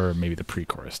 Or maybe the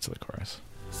pre-chorus to the chorus.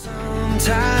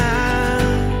 Sometimes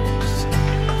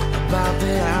about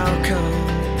the outcome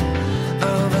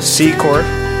of a C chord,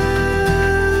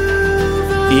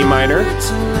 E minor,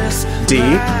 D,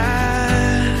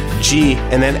 G,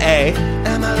 and then A,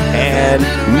 and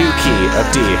new key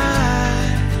of D.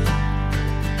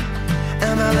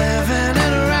 Am I living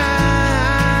it right?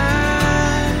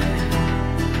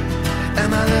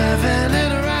 Am I living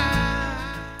it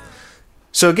right?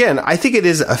 So again, I think it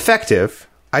is effective.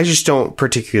 I just don't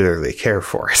particularly care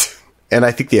for it. And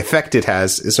I think the effect it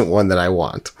has isn't one that I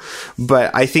want. But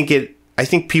I think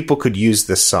people could use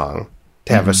this song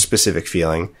to have a specific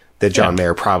feeling that John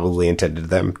Mayer probably intended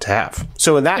them to have.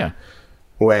 So in that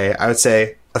way, I would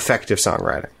say effective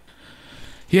songwriting.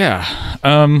 Yeah.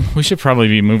 We should probably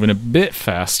be moving a bit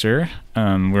faster.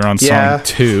 We're on song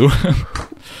 2.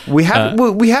 We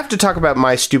have to talk about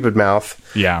My Stupid Mouth.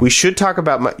 Yeah. We should talk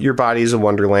about Your Body is a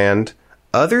Wonderland.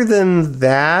 Other than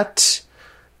that,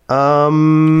 we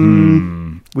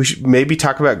should maybe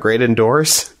talk about Great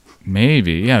Indoors.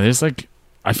 Maybe. Yeah, there's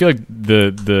I feel like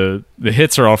the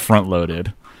hits are all front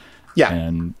loaded. Yeah.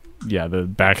 And the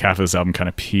back half of this album kind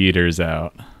of peters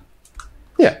out.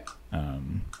 Yeah.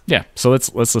 Yeah, so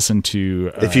let's listen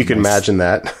to if you can imagine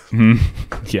that.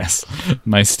 Yes,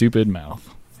 My Stupid Mouth.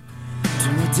 To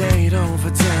a date over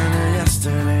dinner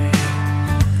yesterday,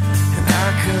 and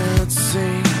I could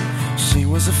see she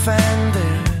was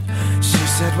offended. She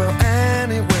said, well,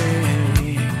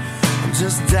 anyway, I'm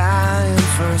just dying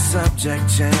for a subject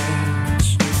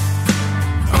change.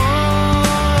 Oh,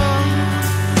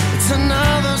 it's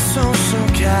another social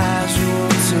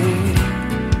casualty.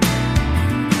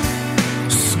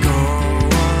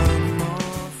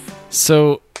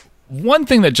 So one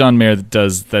thing that John Mayer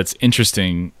does that's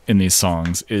interesting in these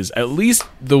songs is at least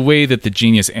the way that the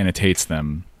Genius annotates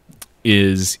them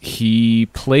is he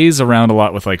plays around a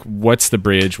lot with what's the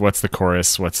bridge, what's the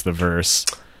chorus, what's the verse.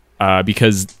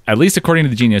 Because at least according to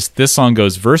the Genius, this song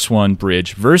goes verse 1,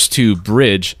 bridge, verse 2,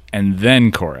 bridge, and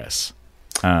then chorus.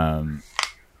 I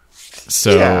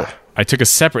took a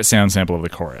separate sound sample of the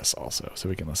chorus also, so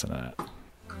we can listen to that.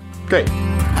 Great.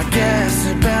 I guess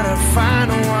I better find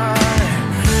one.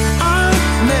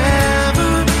 I'm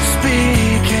never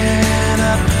speaking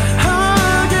up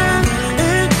again.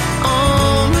 It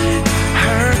only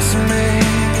hurts me.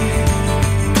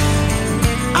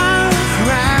 I'd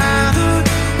rather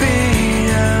be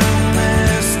a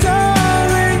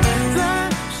mystery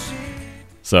than she.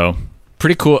 So,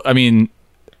 pretty cool. I mean,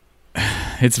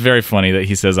 it's very funny that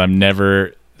he says, I'm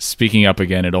never speaking up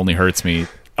again. It only hurts me.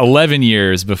 11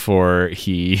 years before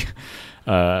he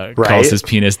calls his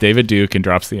penis David Duke and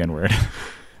drops the N-word.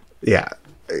 Yeah.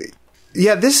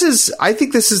 I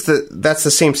think that's the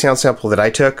same sound sample that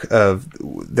I took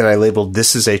that I labeled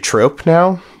This Is a Trope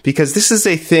now, because this is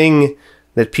a thing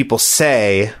that people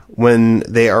say when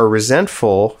they are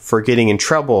resentful for getting in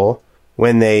trouble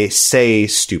when they say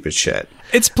stupid shit.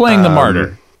 It's playing the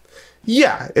martyr.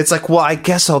 Yeah. It's like, well, I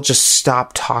guess I'll just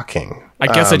stop talking. I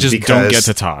guess I just don't get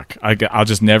to talk. I'll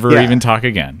just never even talk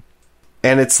again.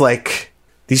 And it's like,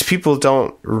 these people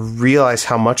don't realize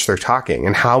how much they're talking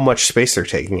and how much space they're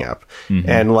taking up. Mm-hmm.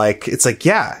 And it's like,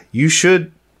 yeah, you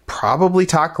should probably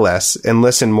talk less and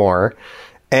listen more.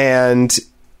 And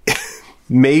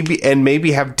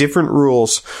maybe have different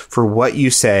rules for what you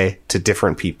say to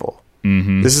different people.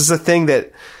 Mm-hmm. This is a thing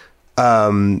that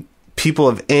people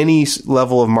of any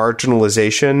level of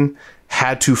marginalization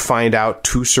had to find out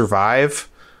to survive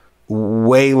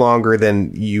way longer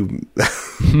than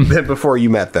than before you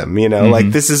met them. You know,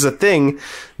 like this is a thing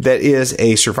that is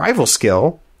a survival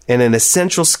skill and an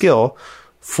essential skill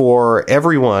for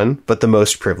everyone but the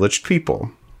most privileged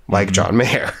people, like John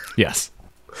Mayer. Yes.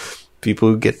 People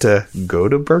who get to go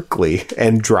to Berkeley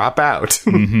and drop out.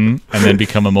 And then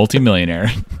become a multimillionaire.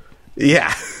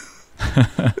 Yeah.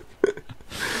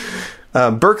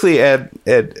 Berkeley, a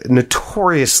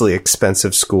notoriously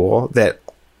expensive school that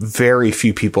very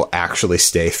few people actually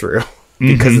stay through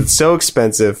because it's so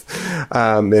expensive,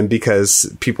 and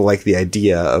because people like the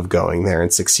idea of going there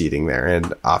and succeeding there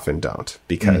and often don't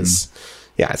because,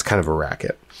 it's kind of a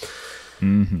racket.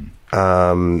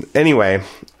 Anyway,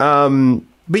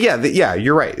 but yeah,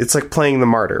 you're right. It's like playing the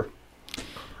martyr.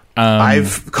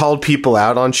 I've called people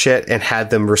out on shit and had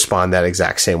them respond that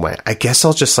exact same way. I guess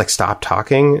I'll just like stop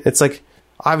talking. It's like,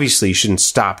 obviously you shouldn't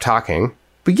stop talking,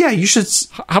 but yeah, you should.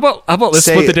 How about let's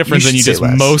split the difference and you just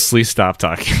mostly stop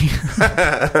talking.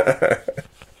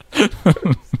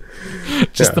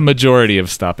 Just the majority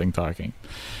of stopping talking.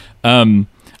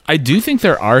 I do think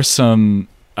there are some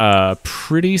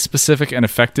pretty specific and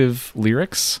effective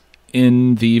lyrics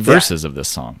in the verses of this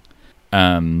song.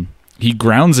 He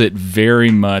grounds it very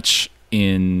much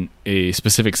in a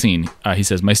specific scene. He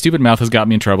says, "My stupid mouth has got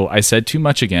me in trouble. I said too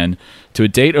much again to a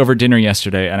date over dinner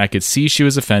yesterday, and I could see she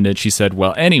was offended. She said,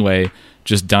 well, anyway,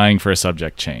 just dying for a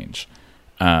subject change."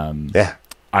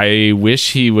 I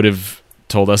wish he would have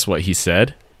told us what he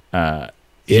said.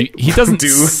 He doesn't... Do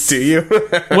you?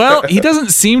 Well, he doesn't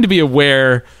seem to be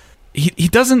aware. He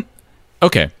doesn't...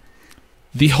 Okay.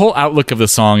 The whole outlook of the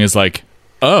song is like,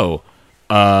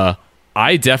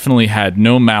 I definitely had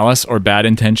no malice or bad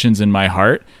intentions in my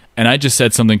heart, and I just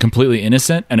said something completely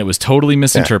innocent, and it was totally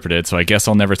misinterpreted, so I guess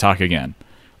I'll never talk again.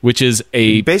 Which is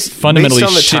a fundamentally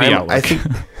shitty outlook.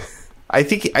 I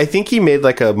think he made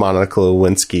like a Monica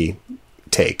Lewinsky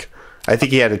take. I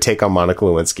think he had a take on Monica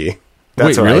Lewinsky.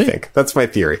 That's what really? I think. That's my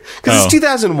theory. Because it's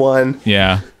 2001.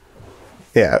 Yeah.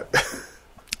 Yeah.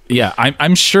 Yeah,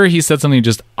 I'm sure he said something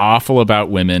just awful about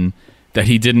women that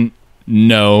he didn't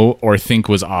know or think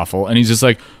was awful, and he's just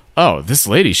like, oh, this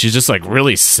lady, she's just like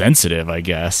really sensitive, I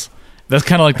guess. That's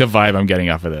kind of like the vibe I'm getting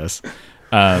off of this.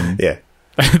 Yeah.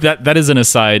 That is an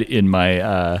aside in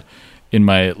my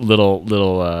little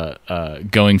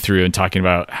going through and talking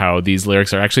about how these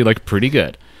lyrics are actually like pretty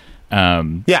good.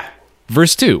 Yeah.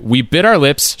 Verse 2, we bit our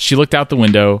lips, she looked out the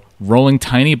window, rolling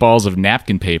tiny balls of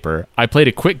napkin paper. I played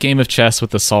a quick game of chess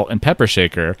with the salt and pepper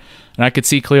shaker, and I could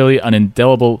see clearly an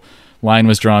indelible line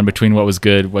was drawn between what was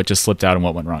good, what just slipped out, and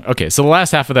what went wrong. Okay, so the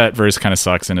last half of that verse kind of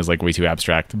sucks and is like way too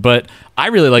abstract, but I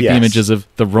really like the images of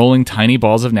the rolling tiny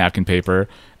balls of napkin paper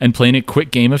and playing a quick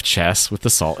game of chess with the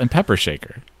salt and pepper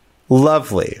shaker.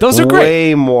 Lovely. Those are great.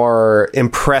 Way more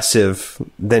impressive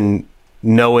than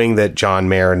knowing that John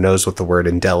Mayer knows what the word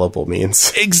indelible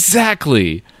means.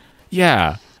 Exactly.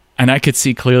 Yeah. And I could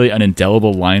see clearly an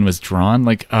indelible line was drawn.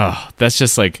 Like, oh, that's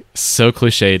just like so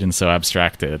cliched and so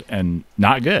abstracted and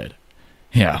not good.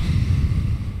 Yeah.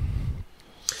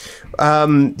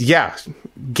 Yeah.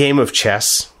 Game of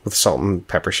chess with salt and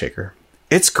pepper shaker.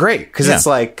 It's great because it's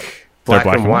like black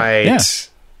and white. Yeah.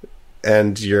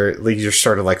 And you're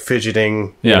sort of like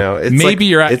fidgeting. Yeah. You know, it's maybe like,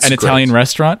 you're at an great. Italian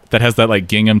restaurant that has that like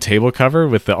gingham table cover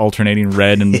with the alternating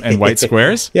red and white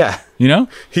squares. Yeah. You know?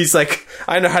 He's like,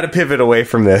 I know how to pivot away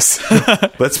from this.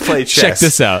 Let's play chess. Check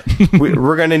this out.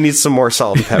 We're going to need some more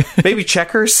salt and pepper. Maybe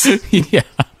checkers? Yeah.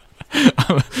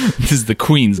 This is the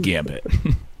Queen's Gambit.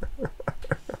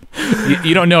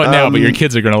 You don't know it now, but your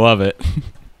kids are going to love it.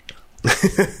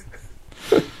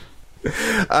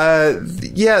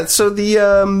 Yeah, so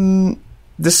the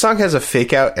song has a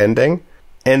fake out ending,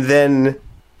 and then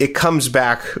it comes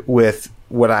back with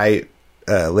what I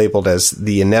labeled as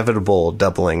the inevitable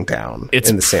doubling down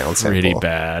in the sound sample. It's pretty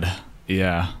bad.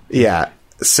 Yeah. Yeah.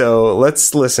 So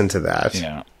let's listen to that.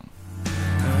 Yeah.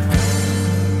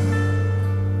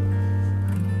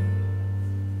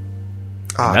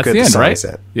 Oh, that's good, the end, right?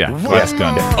 It. Yeah, glass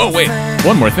gun. Oh, wait.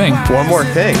 One more thing. One more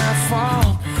thing.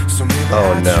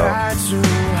 Oh, no.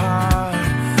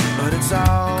 But it's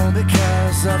all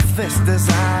because of this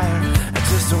desire. I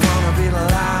just wanna be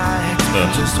alive.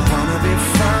 I just wanna be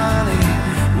funny.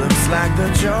 Looks like the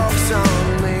joke's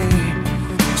on me.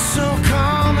 So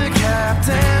call me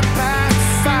Captain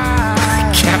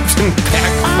Backfire. Captain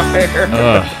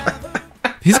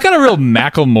Backfire. He's got a real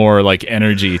Macklemore like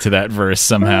energy to that verse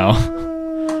somehow.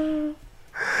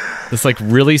 It's like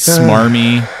really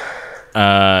smarmy,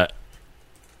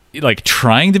 like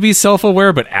trying to be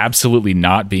self-aware, but absolutely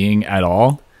not being at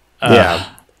all. Yeah.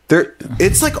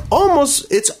 It's like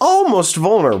almost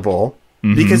vulnerable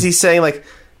because he's saying like,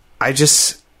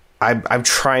 I'm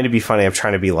trying to be funny. I'm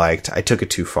trying to be liked. I took it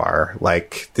too far.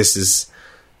 Like, this is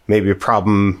maybe a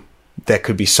problem that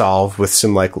could be solved with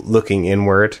some like looking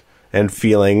inward and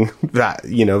feeling that,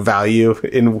 value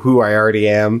in who I already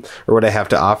am or what I have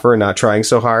to offer and not trying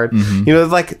so hard.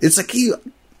 Like, it's like he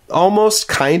almost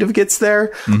kind of gets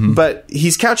there, but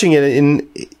he's couching it in,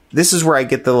 this is where I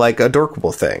get the like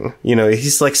adorkable thing.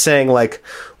 He's like saying like,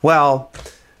 well,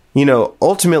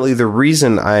 ultimately the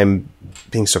reason I'm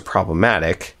being so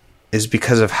problematic is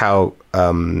because of how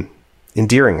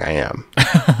endearing I am.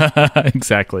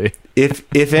 Exactly.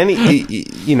 If any,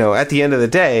 at the end of the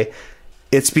day,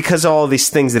 it's because of all these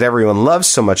things that everyone loves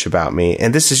so much about me,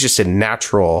 and this is just a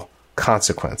natural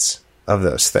consequence of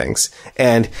those things.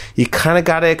 And you kind of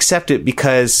got to accept it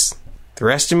because the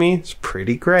rest of me is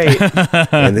pretty great,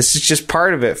 and this is just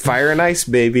part of it. Fire and ice,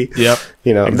 baby. Yep.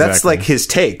 That's exactly. like his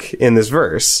take in this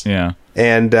verse. Yeah.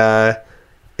 And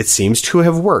it seems to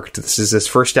have worked. This is his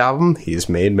first album. He's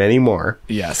made many more.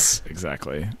 Yes,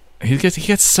 exactly. He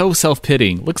gets so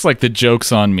self-pitying. Looks like the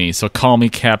joke's on me, so call me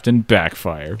Captain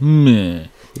Backfire. Meh.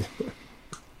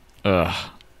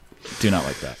 Ugh. Do not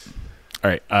like that.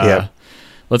 All right.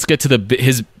 Let's get to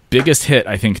his biggest hit,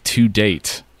 I think, to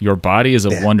date. Your Body is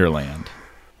a Wonderland.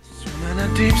 Swim in a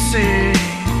deep sea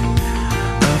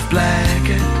of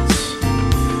blankets.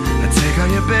 Take all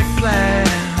your big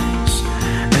plans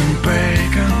and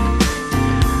break 'em.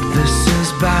 This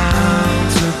is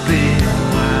bound to be a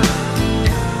while.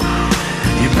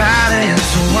 Your body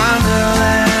is a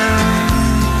wonderland.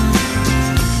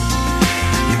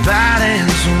 Your body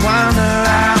is a wonder.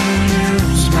 I will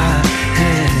use my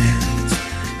hands.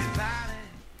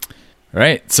 All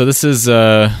right, so this is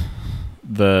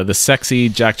the sexy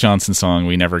Jack Johnson song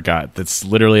we never got. That's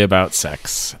literally about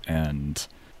sex and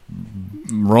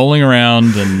rolling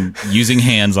around and using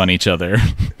hands on each other.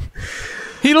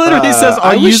 He literally says,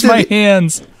 "I'll use my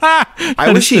hands."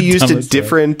 I wish he used a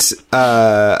different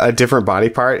body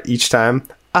part each time.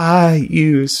 I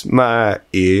use my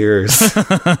ears.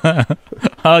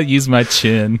 I'll use my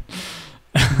chin.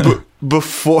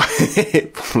 Before,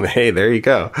 hey, there you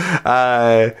go.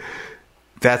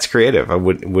 That's creative. I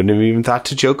wouldn't have even thought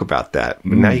to joke about that.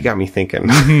 But now you got me thinking.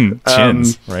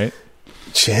 Chins, right?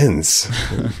 Chins.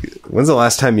 When's the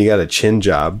last time you got a chin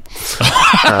job?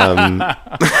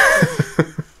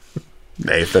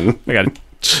 Nathan. I got a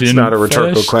chin. It's not a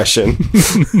rhetorical fetish. question.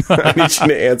 I need you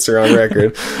to answer on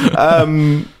record.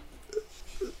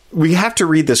 We have to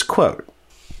read this quote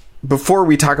before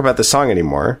we talk about the song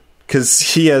anymore, because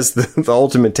he has the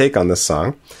ultimate take on this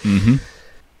song.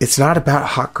 It's not about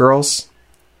hot girls.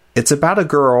 It's about a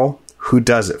girl who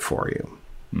does it for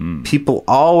you. People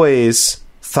always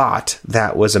thought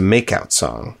that was a makeout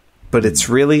song, but it's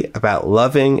really about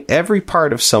loving every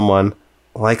part of someone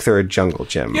like they're a jungle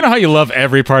gym. You know how you love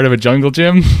every part of a jungle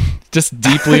gym? Just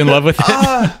deeply in love with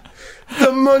it?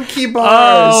 The monkey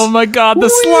bars. Oh my god, the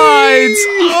slides.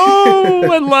 Oh,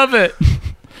 I love it.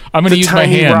 I'm going to use my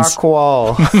hands. Rock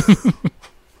wall.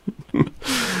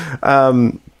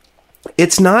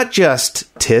 It's not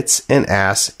just tits and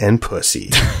ass and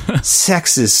pussy.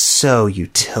 Sex is so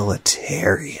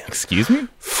utilitarian. Excuse me?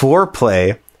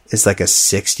 Foreplay is like a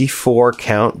 64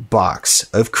 count box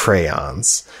of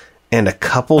crayons and a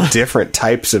couple different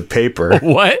types of paper.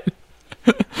 What?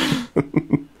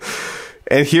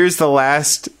 And here's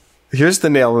the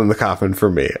nail in the coffin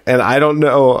for me. And I don't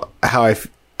know how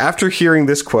after hearing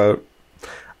this quote,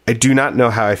 I do not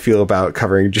know how I feel about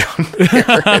covering John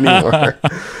Mayer anymore.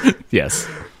 Yes.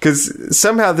 Because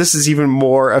somehow this is even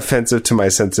more offensive to my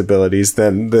sensibilities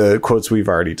than the quotes we've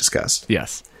already discussed.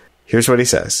 Yes. Here's what he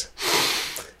says.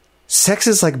 Sex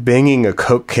is like banging a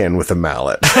Coke can with a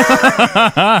mallet.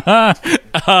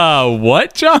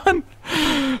 What, John?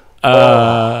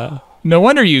 No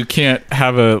wonder you can't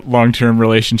have a long-term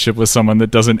relationship with someone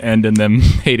that doesn't end in them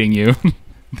hating you.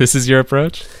 This is your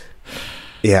approach?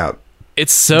 Yeah.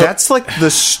 It's so... That's like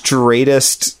the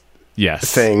straightest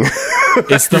thing.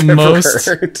 It's the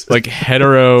most like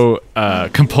hetero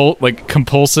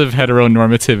compulsive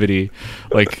heteronormativity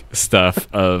like stuff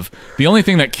of the only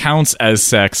thing that counts as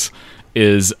sex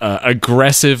is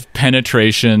aggressive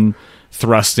penetration,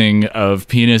 thrusting of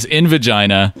penis in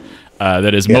vagina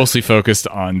that is mostly focused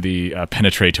on the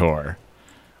penetrator.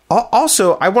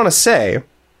 Also, I want to say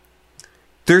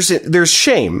there's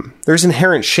shame. There's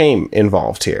inherent shame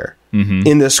involved here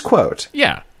in this quote.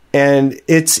 Yeah. And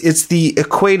it's the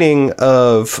equating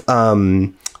of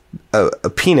a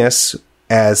penis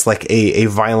as like a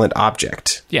violent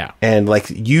object. Yeah. And like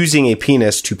using a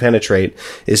penis to penetrate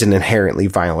is an inherently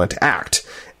violent act.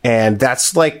 And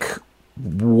that's like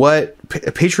what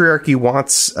patriarchy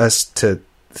wants us to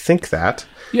think that.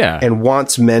 Yeah. And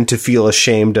wants men to feel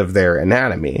ashamed of their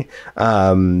anatomy.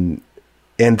 And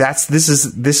this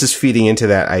is feeding into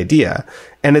that idea.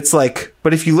 And it's like,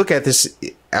 but if you look at this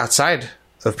outside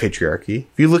of patriarchy,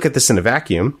 if you look at this in a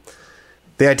vacuum,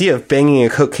 the idea of banging a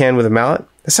Coke can with a mallet,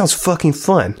 that sounds fucking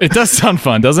fun. It does sound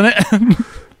fun, doesn't it?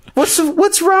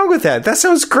 What's wrong with that? That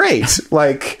sounds great.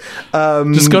 Like,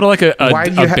 just go to like a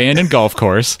abandoned golf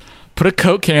course, put a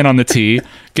Coke can on the tee,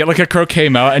 get like a croquet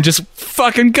mallet, and just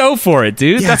fucking go for it,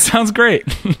 dude. Yeah. That sounds great.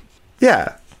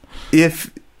 Yeah.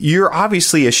 If you're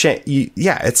obviously ashamed,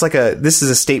 it's like this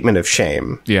is a statement of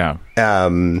shame. Yeah.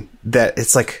 That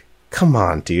it's like, come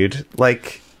on, dude.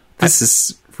 Like, this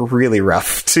is really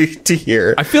rough to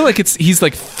hear. I feel like he's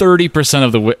like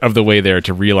 30% of the way there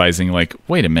to realizing, like,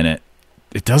 wait a minute,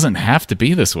 it doesn't have to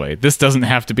be this way. This doesn't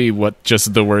have to be what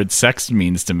just the word sex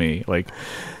means to me. Like,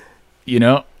 you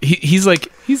know, he's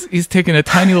taking a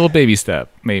tiny little baby step,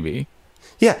 maybe.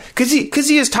 Yeah, because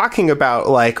he is talking about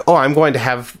like, oh, I'm going to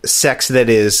have sex that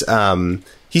is.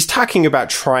 He's talking about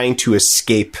trying to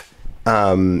escape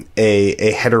a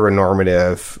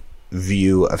heteronormative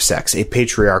view of sex, a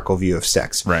patriarchal view of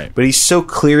sex. Right. But he's so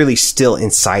clearly still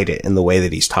inside it in the way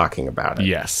that he's talking about it.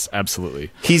 Yes,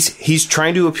 absolutely. He's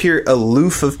trying to appear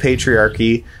aloof of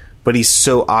patriarchy, but he's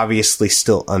so obviously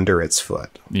still under its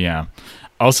foot. Yeah.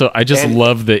 Also, I just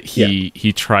love that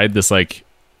he tried this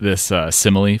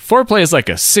simile. Foreplay is like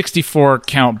a 64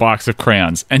 count box of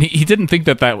crayons, and he didn't think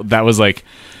that was like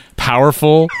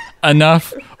powerful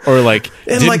enough, or like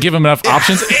didn't like, give him enough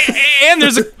options. And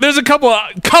there's a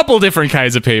couple different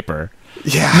kinds of paper.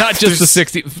 Yeah, not just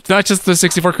the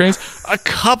 64 crayons, a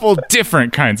couple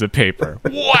different kinds of paper.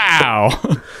 Wow.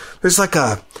 There's like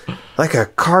a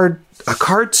card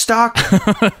stock,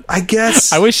 I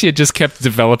guess. I wish he had just kept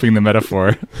developing the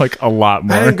metaphor like a lot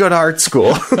more. I didn't go to art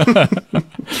school.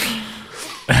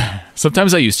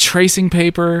 Sometimes I use tracing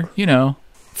paper,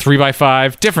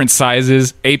 3x5, different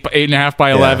sizes, 8.5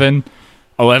 by 11,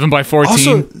 11 by 14.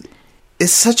 Also,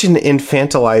 it's such an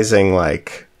infantilizing,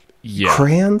 like,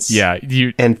 crayons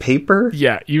and paper.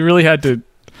 Yeah, you really had to...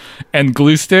 And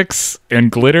glue sticks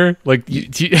and glitter. Like,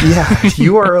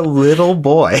 you are a little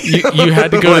boy. You had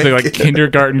to go to the like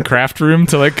kindergarten craft room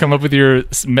to like come up with your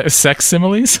sex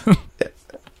similes.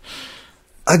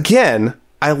 Again,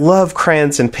 I love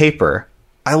crayons and paper.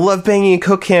 I love banging a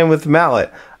Coke can with a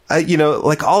mallet.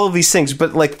 Like all of these things,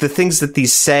 but like the things that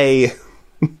these say,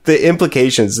 the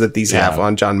implications that these have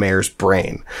on John Mayer's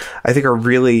brain, I think are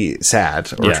really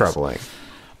sad or troubling.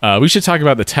 We should talk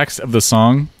about the text of the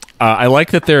song. I like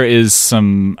that there is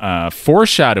some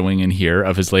foreshadowing in here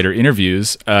of his later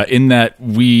interviews, in that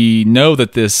we know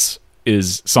that this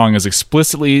song is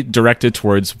explicitly directed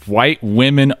towards white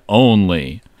women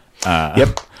only.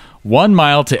 Yep. 1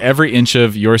 mile to every inch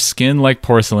of your skin like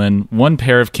porcelain, one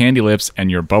pair of candy lips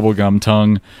and your bubblegum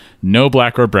tongue. No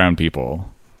black or brown people.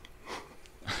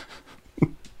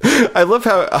 I love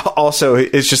how also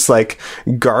it's just like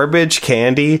garbage,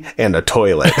 candy, and a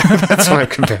toilet. That's what I'm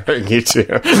comparing you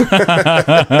to.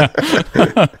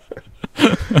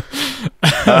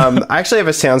 I actually have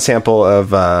a sound sample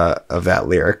of that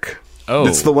lyric. Oh,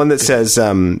 it's the one that says,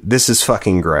 "This is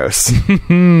fucking gross."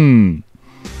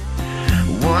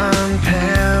 One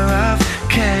pair of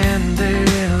candy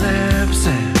lips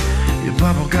and your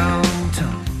bubblegum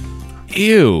tongue.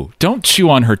 Ew! Don't chew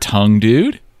on her tongue,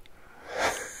 dude.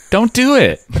 Don't do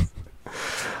it.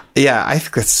 Yeah, I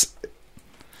think that's...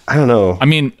 I don't know. I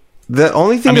mean... The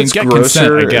only thing that's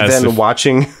grosser than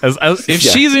watching... If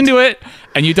she's into it,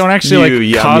 and you don't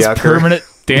actually cause permanent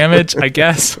damage, I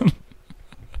guess.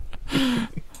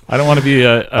 I don't want to be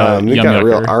a we yum got a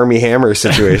real yucker. Army Hammer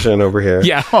situation over here.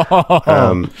 Yeah.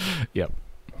 Yep.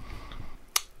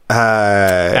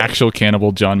 Actual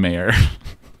cannibal John Mayer.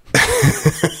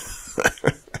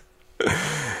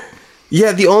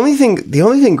 Yeah, the only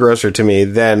thing grosser to me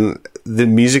than the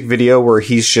music video where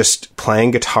he's just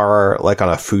playing guitar like on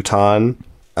a futon,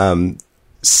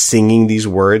 singing these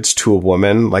words to a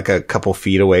woman like a couple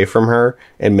feet away from her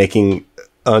and making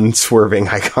unswerving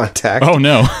eye contact. Oh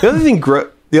no! The other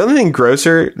thing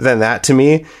grosser than that to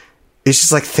me is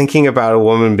just like thinking about a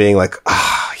woman being like,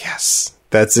 yes,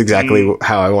 that's exactly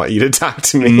how I want you to talk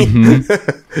to me.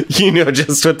 Mm-hmm. You know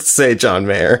just what to say, John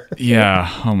Mayer. Yeah.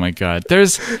 Oh my God.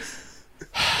 There's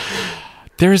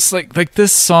like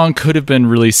this song could have been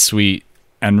really sweet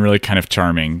and really kind of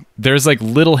charming. There's like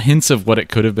little hints of what it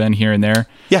could have been here and there.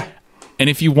 Yeah. And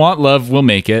if you want love, we'll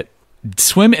make it.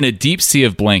 Swim in a deep sea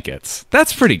of blankets.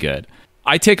 That's pretty good.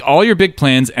 I take all your big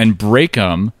plans and break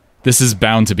them. This is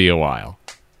bound to be a while.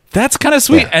 That's kind of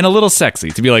sweet Yeah. and a little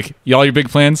sexy to be like, y'all, your big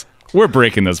plans, we're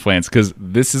breaking those plans because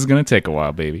this is going to take a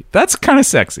while, baby. That's kind of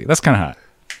sexy. That's kind of hot.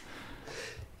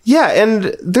 Yeah,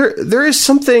 and there is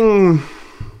something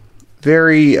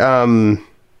very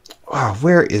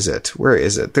where is it?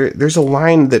 There's a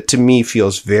line that to me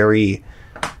feels very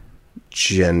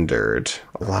gendered.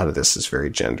 A lot of this is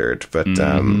very gendered, but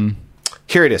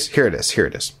here it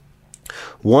is.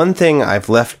 One thing I've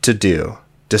left to do,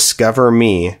 discover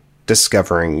me,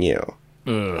 discovering you.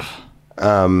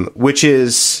 Which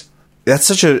is it's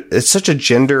such a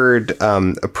gendered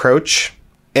approach.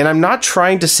 And I'm not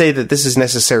trying to say that this is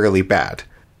necessarily bad.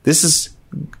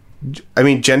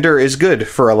 Gender is good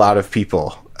for a lot of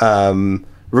people,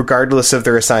 regardless of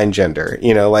their assigned gender.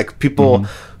 You know, like people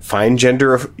find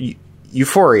gender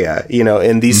euphoria, you know,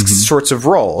 in these sorts of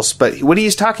roles. But what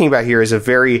he's talking about here is a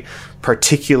very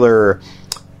particular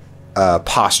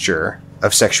posture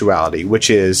of sexuality, which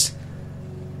is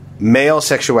male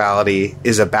sexuality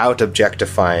is about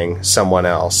objectifying someone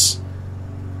else.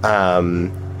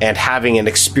 And having an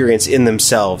experience in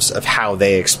themselves of how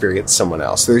they experience someone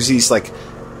else. There's these like,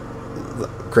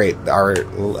 great. We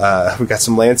got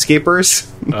some landscapers.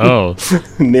 Oh,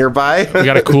 nearby. we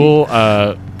got a cool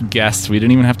guest we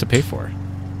didn't even have to pay for.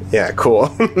 Yeah,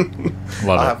 cool.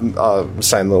 Love it. I'll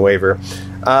sign the waiver.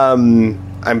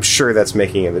 I'm sure that's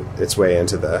making its way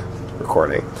into the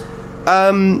recording.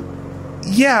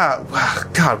 Yeah.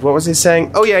 God, what was he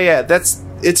saying? Oh yeah.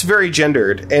 It's very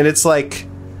gendered, and it's like.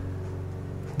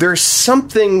 There's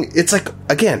something, it's like,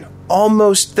 again,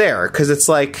 almost there, because it's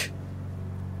like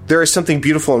there is something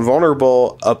beautiful and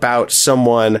vulnerable about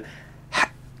someone,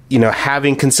 you know,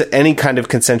 having any kind of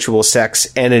consensual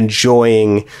sex and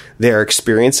enjoying their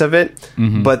experience of it.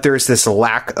 But there's this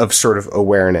lack of sort of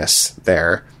awareness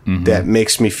there that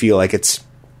makes me feel like it's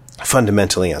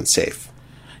fundamentally unsafe.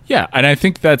 Yeah, and I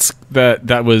think that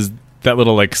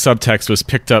little like subtext was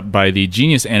picked up by the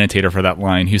genius annotator for that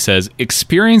line, who says,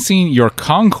 experiencing your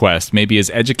conquest may be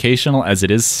as educational as it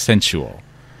is sensual.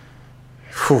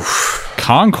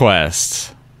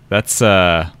 Conquest. That's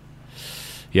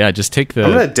just take the...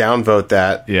 I'm going to downvote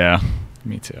that. Yeah,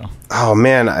 me too. Oh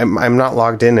man, I'm not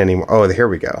logged in anymore. Oh, here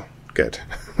we go. Good.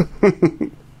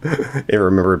 It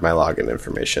remembered my login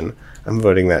information. I'm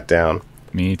voting that down.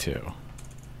 Me too.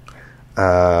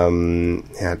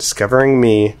 Discovering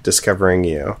me, discovering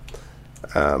you.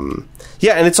 And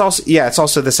it's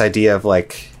also this idea of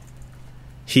like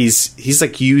he's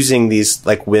like using these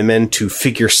like women to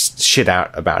figure shit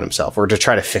out about himself or to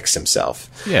try to fix himself.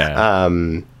 Yeah.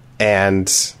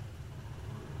 And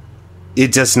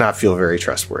it does not feel very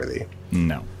trustworthy.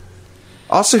 No.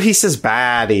 Also, he says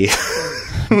baddie.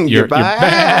 You're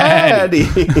baddie.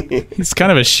 baddie. He's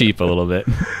kind of a sheep a little bit.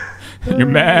 You're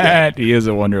mad. He is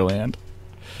a wonderland.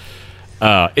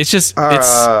 This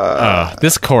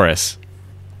chorus.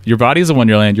 Your body is a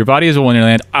wonderland. Your body is a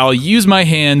wonderland. I'll use my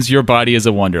hands. Your body is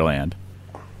a wonderland.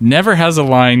 Never has a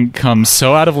line come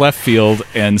so out of left field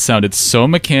and sounded so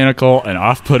mechanical and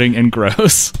off-putting and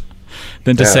gross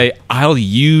than to say, I'll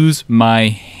use my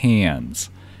hands.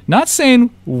 Not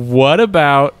saying what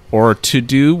about or to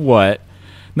do what.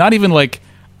 Not even like,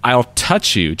 I'll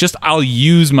touch you. Just, I'll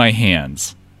use my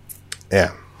hands.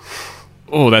 Yeah.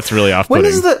 Oh, that's really off-putting.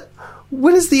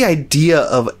 When is the idea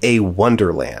of a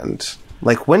wonderland?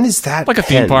 Like, when is that like a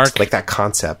theme park? Like that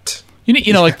concept?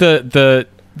 You know, like the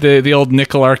old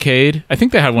Nickel Arcade. I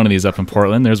think they had one of these up in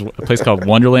Portland. There's a place called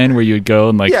Wonderland where you would go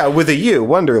and like... Yeah, with a U,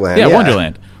 Wonderland. Yeah,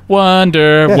 Wonderland.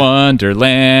 Wonderland.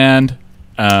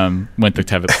 Went to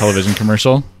have a television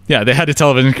commercial. Yeah, they had a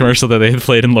television commercial that they had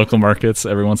played in local markets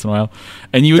every once in a while.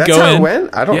 And you would That's go how in. It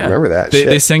went? I don't remember that.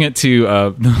 They sang it to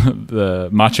the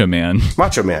Macho Man.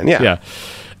 Macho Man, yeah. Yeah.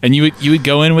 And you would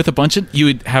go in with a bunch of... You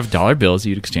would have dollar bills.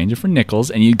 You'd exchange it for nickels.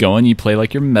 And you'd go in, you'd play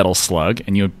like your Metal Slug.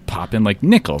 And you would pop in like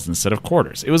nickels instead of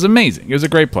quarters. It was amazing. It was a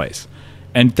great place.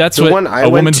 And that's what a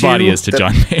woman's body is to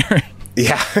John Mayer.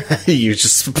 Yeah. You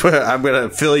just put... I'm going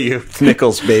to fill you with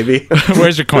nickels, baby.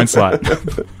 Where's your coin slot?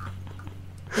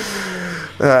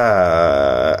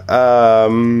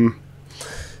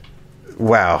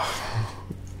 Wow.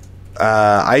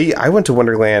 I went to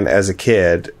Wonderland as a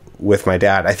kid with my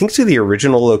dad. I think to the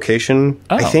original location.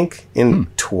 I think in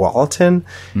Tualatin,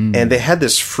 and they had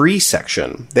this free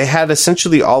section. They had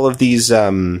essentially all of these,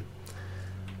 a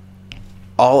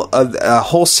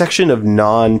whole section of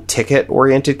non-ticket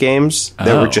oriented games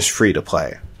that were just free to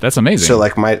play. That's amazing. So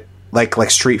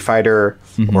like Street Fighter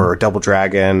or Double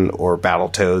Dragon or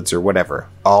Battletoads or whatever.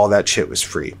 All that shit was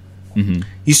free. You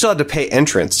still had to pay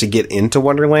entrance to get into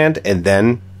Wonderland and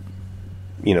then,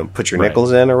 put your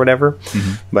nickels in or whatever.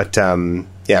 But,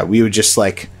 we would just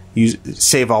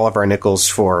save all of our nickels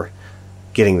for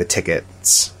getting the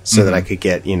tickets so that I could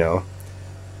get,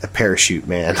 a parachute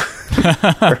man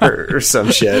or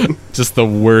some shit. Just the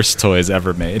worst toys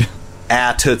ever made.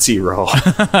 Tootsie Roll.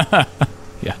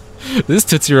 Yeah. This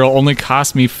Tootsie Roll only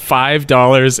cost me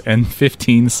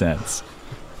 $5.15.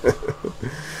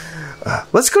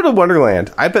 Let's go to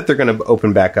Wonderland. I bet they're going to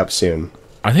open back up soon.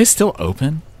 Are they still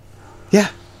open? Yeah.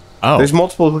 Oh. There's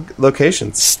multiple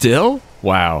locations. Still?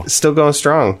 Wow. Still going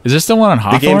strong. Is there still one on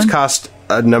Hawthorne? The games cost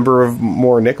a number of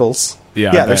more nickels.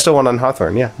 Yeah, there's still one on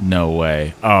Hawthorne, yeah. No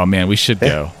way. Oh, man, we should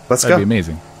go. Let's That'd go. be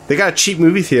amazing. They got a cheap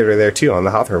movie theater there, too, on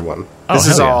the Hawthorne one. Oh, this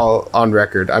is hell yeah. all on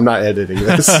record. I'm not editing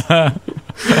this.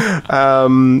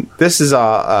 This is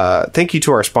thank you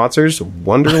to our sponsors,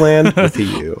 Wonderland with a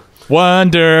U.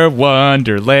 Wonderland.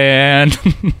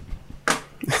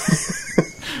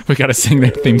 We got to sing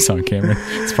their theme song, Cameron.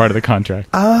 It's part of the contract.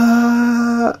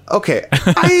 Okay.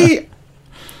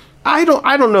 I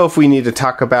don't know if we need to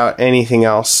talk about anything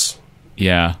else.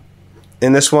 Yeah.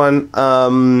 In this one,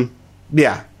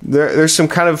 there's some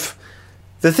kind of...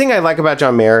 The thing I like about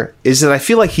John Mayer is that I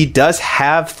feel like he does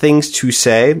have things to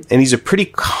say, and he's a pretty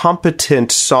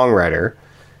competent songwriter,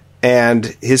 and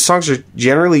his songs are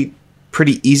generally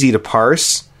pretty easy to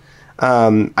parse.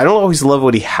 I don't always love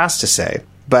what he has to say,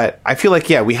 but I feel like,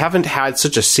 we haven't had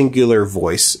such a singular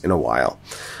voice in a while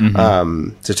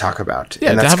to talk about,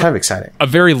 and that's kind of exciting. A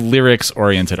very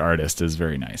lyrics-oriented artist is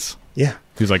very nice. Yeah.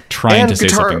 Who's like trying to say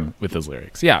guitar- something with his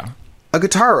lyrics. Yeah. A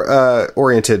guitar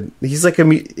oriented. He's like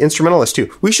an instrumentalist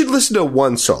too. We should listen to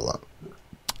one solo.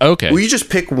 Okay. Will you just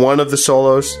pick one of the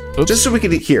solos, just so we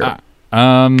can hear?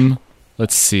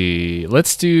 Let's see.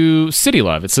 Let's do City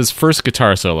Love. It says first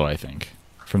guitar solo, I think,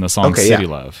 from the song City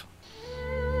Love.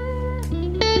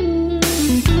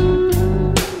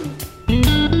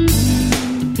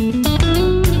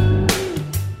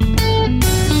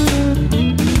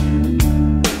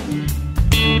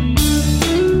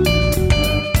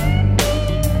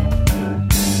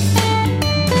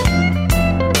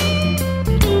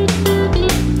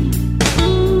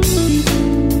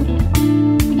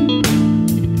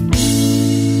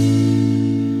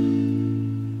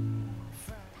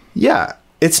 Yeah,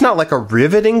 it's not like a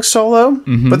riveting solo,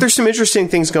 but there's some interesting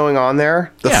things going on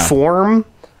there. The form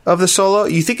of the solo,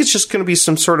 you think it's just going to be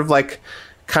some sort of like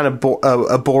kind of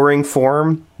a boring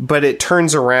form, but it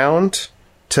turns around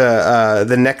to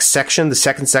the next section, the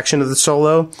second section of the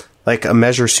solo, like a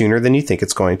measure sooner than you think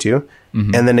it's going to,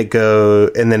 and then it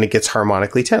gets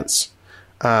harmonically tense.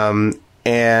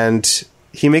 And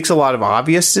he makes a lot of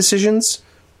obvious decisions,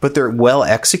 but they're well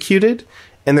executed,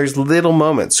 and there's little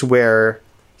moments where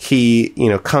he,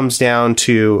 comes down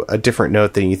to a different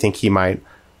note than you think he might,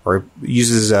 or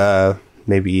uses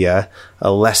maybe a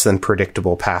less than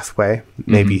predictable pathway,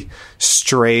 maybe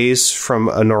strays from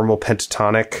a normal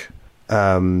pentatonic,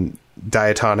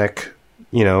 diatonic,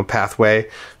 pathway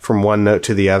from one note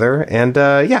to the other. And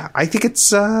I think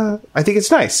it's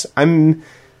nice. I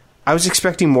was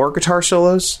expecting more guitar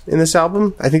solos in this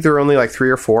album. I think there were only like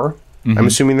 3 or 4. I'm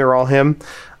assuming they're all him.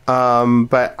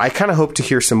 But I kind of hope to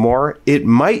hear some more. It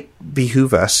might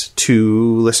behoove us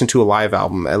to listen to a live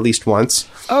album at least once.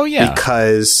 Oh, yeah.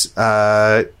 Because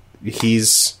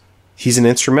he's an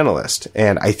instrumentalist,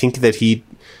 and I think that he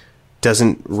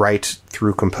doesn't write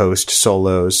through composed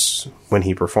solos when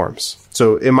he performs.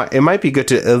 So it might be good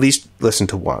to at least listen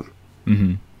to one.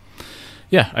 Mm-hmm.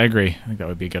 Yeah, I agree. I think that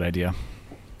would be a good idea.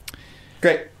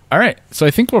 Great. All right, so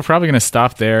I think we're probably going to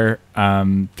stop there.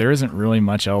 There isn't really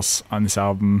much else on this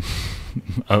album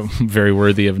very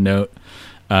worthy of note.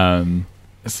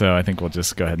 So I think we'll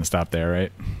just go ahead and stop there,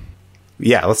 right?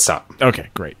 Yeah, let's stop. Okay,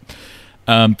 great.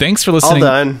 Thanks for listening. All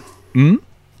done.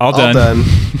 All done. All done.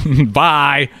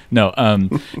 Bye. No,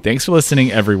 thanks for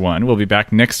listening, everyone. We'll be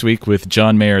back next week with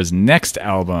John Mayer's next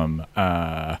album.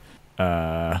 What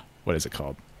is it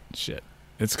called? Shit.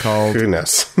 It's called Who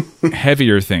knows?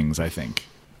 Heavier Things, I think.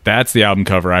 That's the album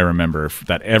cover I remember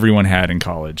that everyone had in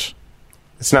college.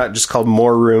 It's not just called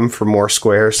More Room for More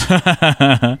Squares.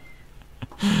 Yeah.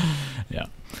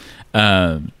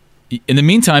 In the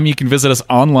meantime, you can visit us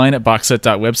online at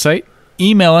boxset.website.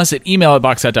 Email us at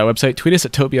email@boxset.website. Tweet us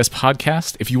at Tobias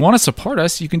Podcast. If you want to support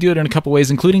us, you can do it in a couple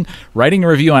ways, including writing a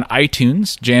review on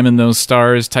iTunes, jamming those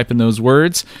stars, typing those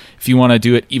words. If you want to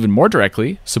do it even more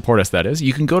directly, support us, that is,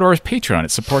 you can go to our Patreon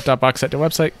at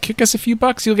support.boxset.website. Kick us a few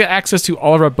bucks. You'll get access to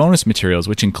all of our bonus materials,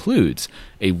 which includes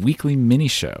a weekly mini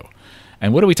show.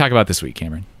 And what do we talk about this week,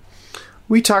 Cameron?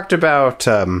 We talked about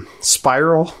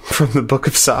Spiral from the Book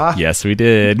of Saw. Yes, we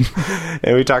did.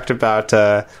 And we talked about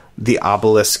The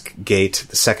Obelisk Gate,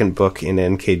 the second book in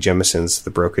N.K. Jemison's The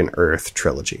Broken Earth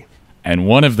trilogy. and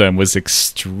one of them was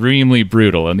extremely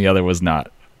brutal, and the other was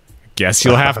not. Guess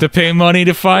you'll have to pay money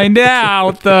to find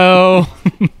out, though.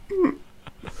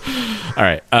 All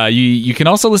right. You can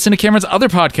also listen to Cameron's other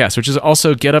podcast, which is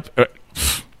also Get Up. Get Up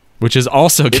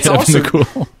in the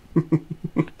Cool.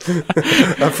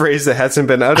 A phrase that hasn't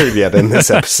been uttered yet in this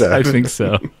episode. I think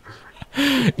so.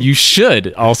 You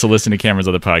should also listen to Cameron's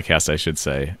other podcast, I should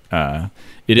say.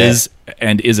 It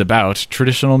is about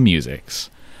traditional musics.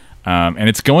 And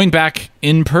it's going back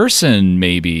in person,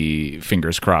 maybe,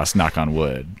 fingers crossed, knock on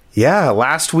wood. Yeah,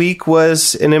 last week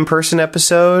was an in-person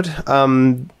episode.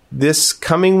 This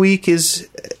coming week is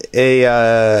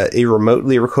a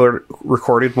remotely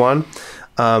recorded one.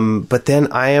 But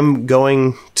then I am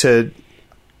going to...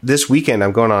 This weekend,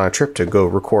 I'm going on a trip to go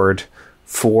record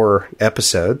 4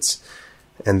 episodes.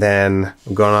 And then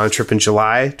I'm going on a trip in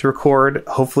July to record,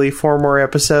 hopefully, 4 more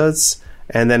episodes.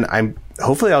 And then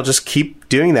I'll just keep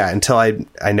doing that until I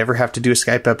never have to do a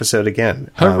Skype episode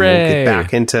again. Hooray! We'll get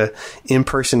back into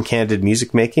in-person candid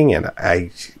music making, and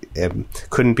I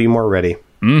couldn't be more ready.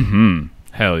 Mm-hmm.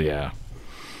 Hell yeah.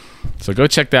 So go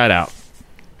check that out.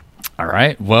 All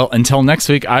right. Well, until next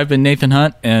week, I've been Nathan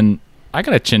Hunt, and I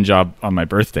got a chin job on my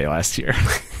birthday last year.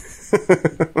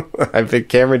 I've been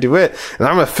Cameron DeWitt, and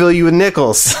I'm going to fill you with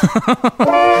nickels. Yikes.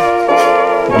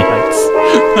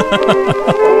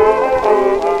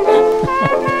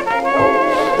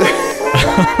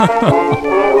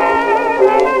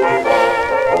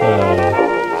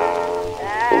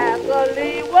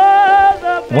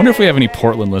 I wonder if we have any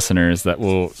Portland listeners that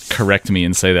will correct me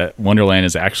and say that Wonderland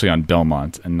is actually on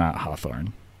Belmont and not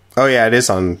Hawthorne. Oh, yeah, it is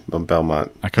on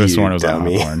Belmont. I could have sworn it was on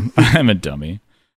Hawthorne. I'm a dummy.